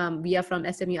time, we are from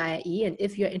SMU IIE. And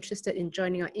if you're interested in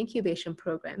joining our incubation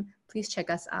program, please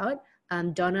check us out.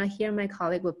 Donna here, my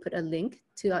colleague, will put a link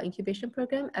to our incubation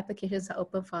program. Applications are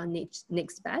open for our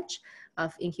next batch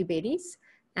of incubatees.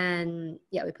 And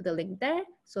yeah, we put the link there.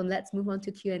 So let's move on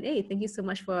to Q&A. Thank you so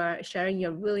much for sharing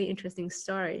your really interesting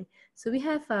story. So we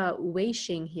have Wei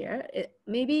Xing here.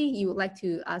 Maybe you would like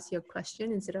to ask your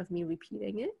question instead of me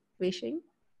repeating it, Wei Xing?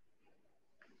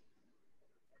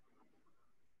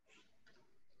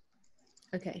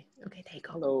 Okay, there you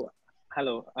go.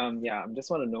 Hello. Yeah, I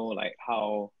just want to know like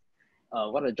how,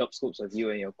 what are the job scopes of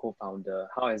you and your co-founder?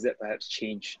 How has that perhaps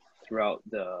changed throughout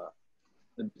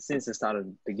since the start of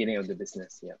the beginning of the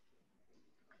business? Yeah.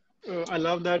 I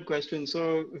love that question.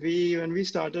 So when we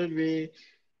started, we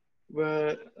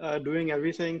were doing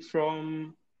everything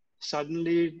from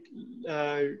suddenly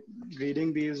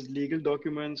reading these legal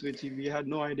documents, which we had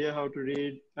no idea how to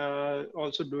read,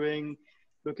 also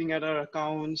looking at our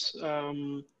accounts,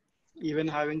 even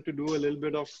having to do a little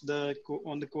bit of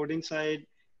on the coding side.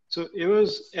 So it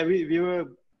was we were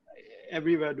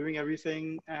everywhere doing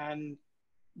everything, and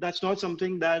that's not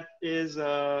something that is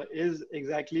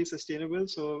exactly sustainable.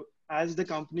 So as the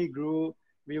company grew,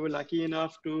 we were lucky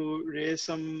enough to raise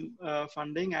some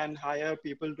funding and hire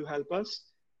people to help us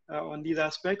on these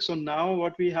aspects. So now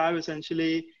what we have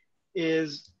essentially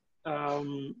is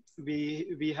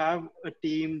we have a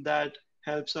team that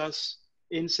helps us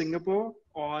in Singapore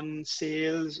on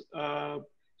sales.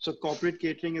 So corporate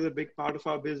catering is a big part of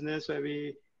our business, where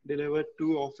we deliver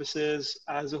 2 offices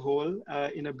as a whole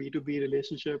in a B2B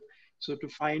relationship. So to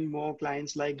find more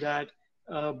clients like that,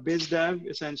 biz dev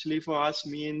essentially for us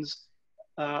means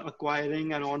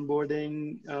acquiring and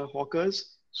onboarding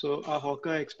hawkers. So our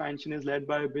hawker expansion is led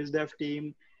by a biz dev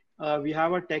team. We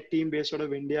have a tech team based out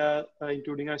of India,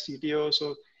 including our CTO.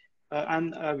 So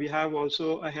and we have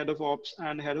also a head of ops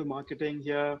and a head of marketing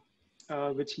here,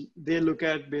 which they look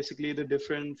at basically the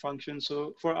different functions.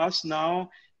 So for us now,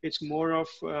 it's more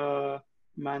of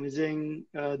managing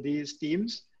these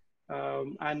teams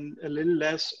and a little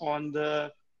less on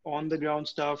the ground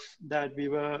stuff that we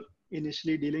were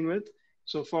initially dealing with.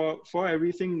 So for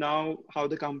everything now, how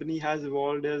the company has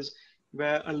evolved is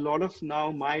where a lot of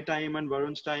now my time and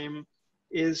Varun's time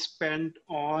is spent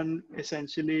on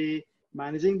essentially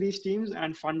managing these teams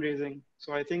and fundraising.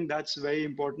 So I think that's very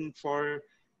important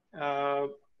uh,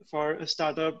 for a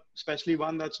startup, especially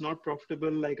one that's not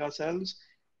profitable like ourselves.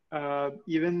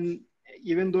 Even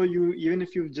even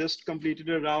if you've just completed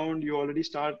a round, you already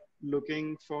start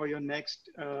looking for your next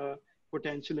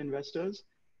potential investors.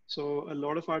 So a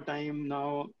lot of our time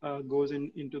now goes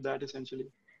into that essentially.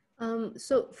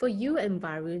 So for you and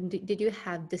Varun, did you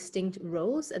have distinct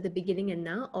roles at the beginning and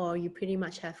now, or you pretty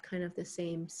much have kind of the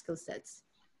same skill sets?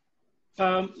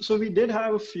 So we did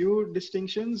have a few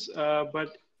distinctions,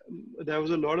 but there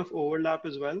was a lot of overlap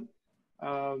as well.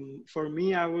 For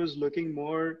me, I was looking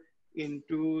more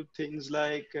into things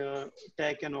like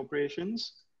tech and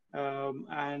operations,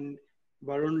 and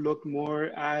Varun looked more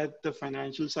at the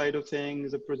financial side of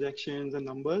things, the projections and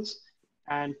numbers.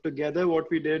 And together, what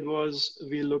we did was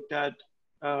we looked at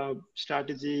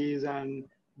strategies and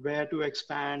where to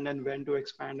expand and when to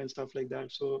expand and stuff like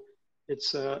that. So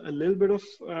it's a little bit of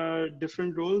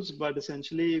different roles, but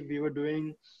essentially we were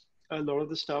doing a lot of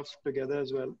the stuff together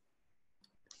as well.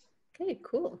 Okay,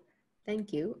 cool.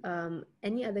 Thank you.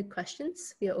 Any other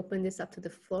questions? We'll open this up to the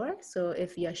floor. So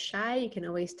if you're shy, you can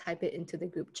always type it into the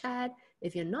group chat.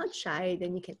 If you're not shy,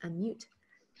 then you can unmute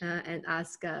and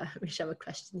ask Rishabh a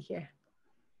question here.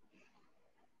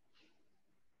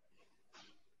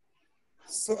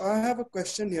 So I have a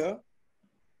question here.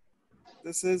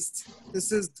 This is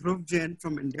Dhruv Jain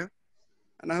from India,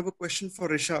 and I have a question for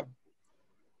Rishabh.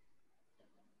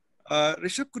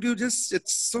 Rishabh, could you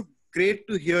it's so great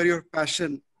to hear your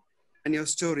passion and your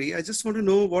story. I just want to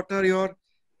know what are your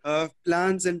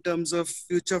plans in terms of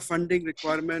future funding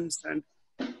requirements and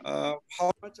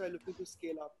how much are you looking to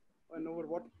scale up and over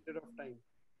what period of time?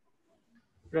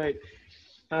 Right.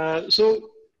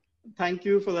 So thank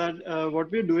you for that. What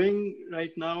we're doing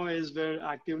right now is we're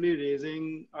actively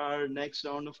raising our next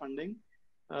round of funding.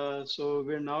 So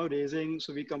we're now raising,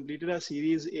 so we completed our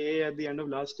Series A at the end of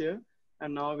last year,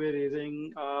 and now we're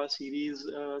raising our Series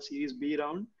B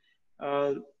round.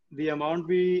 The amount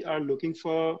we are looking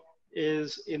for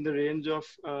is in the range of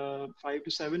 5 to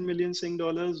 7 million Sing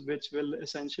dollars, which will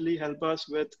essentially help us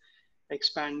with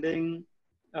expanding.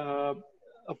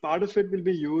 A part of it will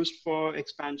be used for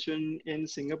expansion in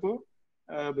Singapore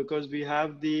because we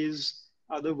have these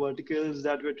other verticals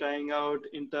that we're trying out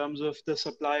in terms of the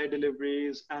supply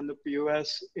deliveries and the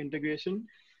POS integration.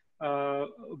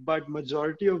 But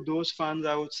majority of those funds,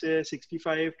 I would say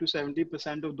 65 to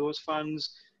 70% of those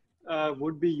funds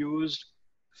would be used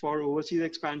for overseas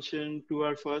expansion to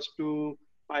our first two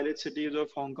pilot cities of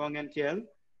Hong Kong and KL.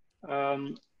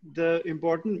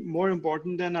 More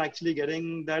important than actually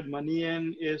getting that money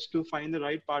in is to find the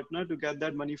right partner to get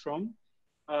that money from.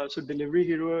 So Delivery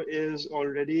Hero is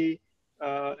already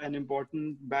an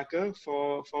important backer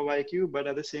for WhyQ, but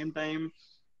at the same time,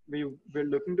 we're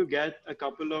looking to get a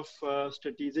couple of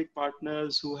strategic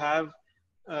partners who have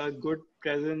good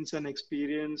presence and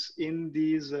experience in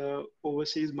these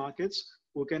overseas markets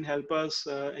who can help us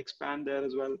expand there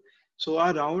as well. So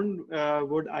our round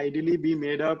would ideally be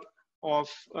made up of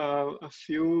a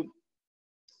few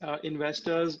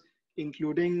investors,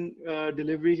 including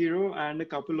Delivery Hero and a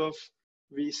couple of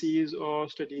VCs or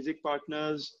strategic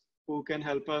partners who can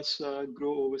help us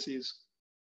grow overseas.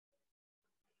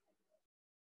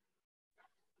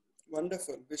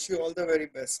 Wonderful. Wish you all the very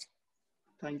best.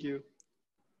 Thank you.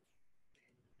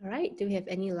 All right. Do we have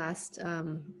any last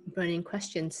burning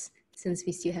questions since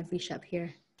we still have Rishabh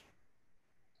here?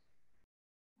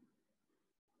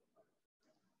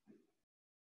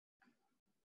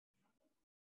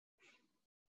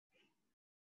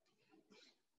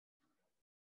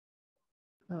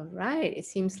 All right. It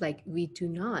seems like we do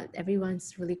not.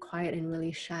 Everyone's really quiet and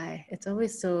really shy. It's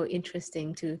always so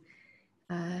interesting to,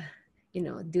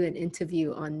 do an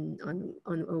interview on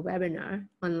a webinar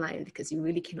online because you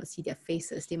really cannot see their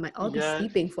faces. They might all be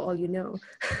sleeping for all you know.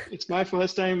 It's my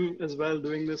first time as well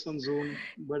doing this on Zoom,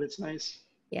 but it's nice.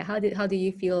 Yeah. How do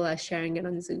you feel sharing it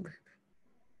on Zoom?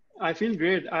 I feel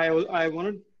great. I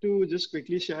wanted to just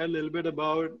quickly share a little bit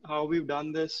about how we've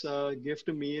done this gift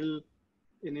a meal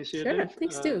initiative. Sure,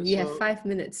 please do. You have 5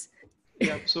 minutes.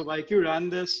 Yeah, so WhyQ ran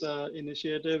this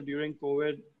initiative during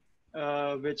COVID,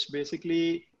 which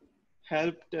basically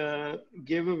helped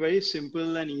give a very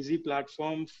simple and easy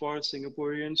platform for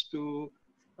Singaporeans to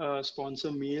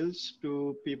sponsor meals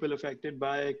to people affected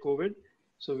by COVID.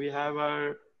 So we have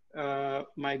our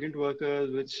migrant workers,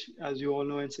 which, as you all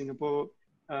know, in Singapore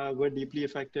were deeply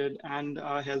affected, and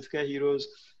our healthcare heroes.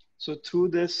 So through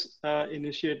this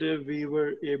initiative, we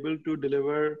were able to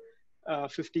deliver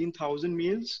 15,000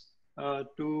 meals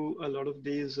to a lot of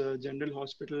these general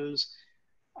hospitals.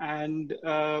 And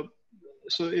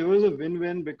so it was a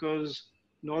win-win because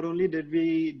not only did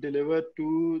we deliver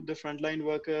to the frontline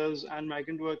workers and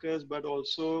migrant workers, but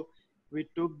also we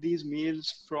took these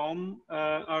meals from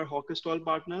our hawker stall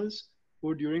partners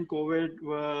who during COVID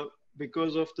were,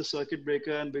 because of the circuit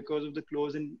breaker and because of the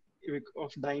closing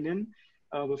of dine-in,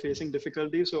 were facing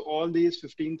difficulty. So all these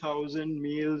 15,000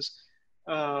 meals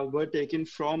were taken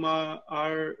from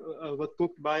were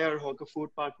cooked by our hawker food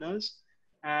partners.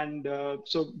 And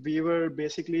so we were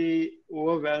basically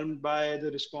overwhelmed by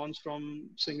the response from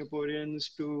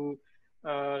Singaporeans to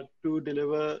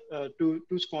deliver,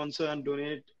 to sponsor and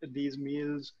donate these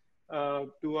meals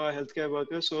to our healthcare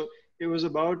workers. So it was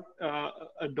about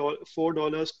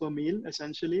 $4 per meal,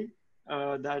 essentially,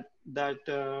 that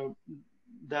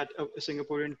a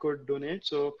Singaporean could donate.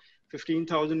 So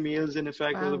 15,000 meals, in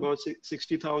effect, was Wow. about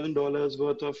 $60,000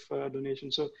 worth of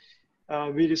donation. So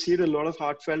we received a lot of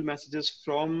heartfelt messages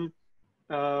from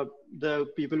the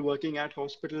people working at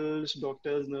hospitals,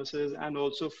 doctors, nurses, and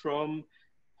also from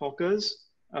hawkers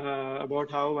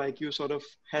about how WhyQ sort of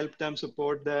helped them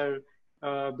support their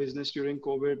business during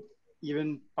COVID,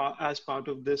 even as part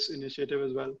of this initiative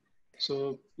as well.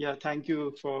 So yeah, thank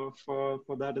you for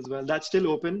that as well. That's still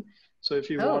open. So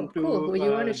if you Oh, want to, cool. Would you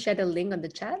want to share the link on the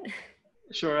chat?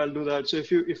 sure, I'll do that. So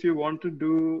if you want to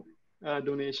do a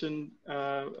donation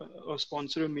or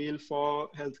sponsor a meal for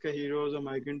healthcare heroes or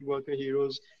migrant worker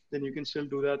heroes, then you can still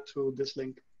do that through this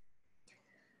link.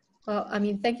 Well, I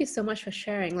mean, thank you so much for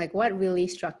sharing. Like, what really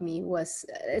struck me was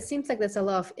it seems like there's a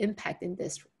lot of impact in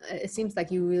this. It seems like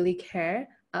you really care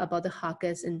about the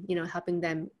hawkers and, you know, helping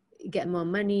them get more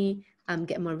money,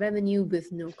 get more revenue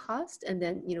with no cost. And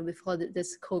then, you know, with all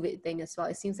this COVID thing as well,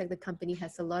 it seems like the company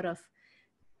has a lot of,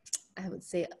 I would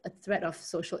say, a thread of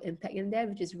social impact in there,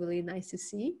 which is really nice to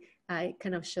see. It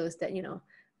kind of shows that, you know,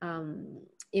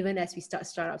 even as we start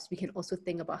startups, we can also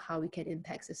think about how we can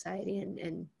impact society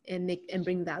and make and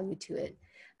bring value to it.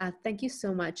 Thank you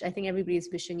so much. I think everybody's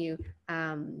wishing you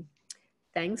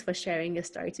thanks for sharing your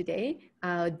story today.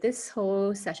 This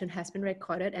whole session has been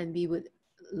recorded and we would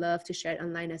love to share it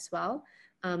online as well.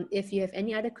 If you have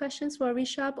any other questions for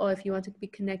Rishabh or if you want to be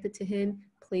connected to him,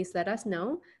 please let us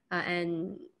know.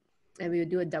 And we will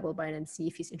do a double bind and see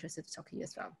if he's interested to talk to you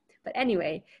as well. But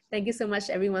anyway, thank you so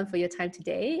much everyone for your time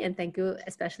today. And thank you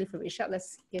especially for Rishabh.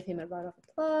 Let's give him a round of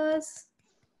applause.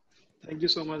 Thank you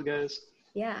so much, guys.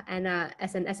 Yeah, and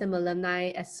as an SM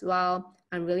alumni as well,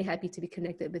 I'm really happy to be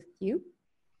connected with you.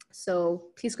 So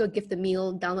please go give the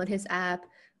meal, download his app,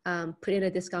 put in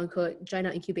a discount code, join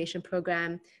our incubation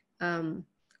program,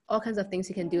 all kinds of things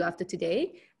you can do after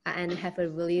today, and have a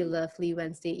really lovely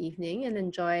Wednesday evening and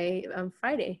enjoy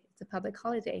Friday. It's a public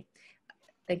holiday.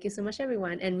 Thank you so much,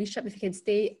 everyone. And Rishabh, if you can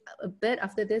stay a bit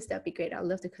after this, that'd be great. I'd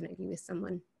love to connect you with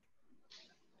someone.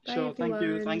 Bye, Sure, everyone. thank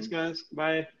you. Thanks, guys.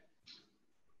 Bye.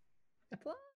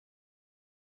 Applause.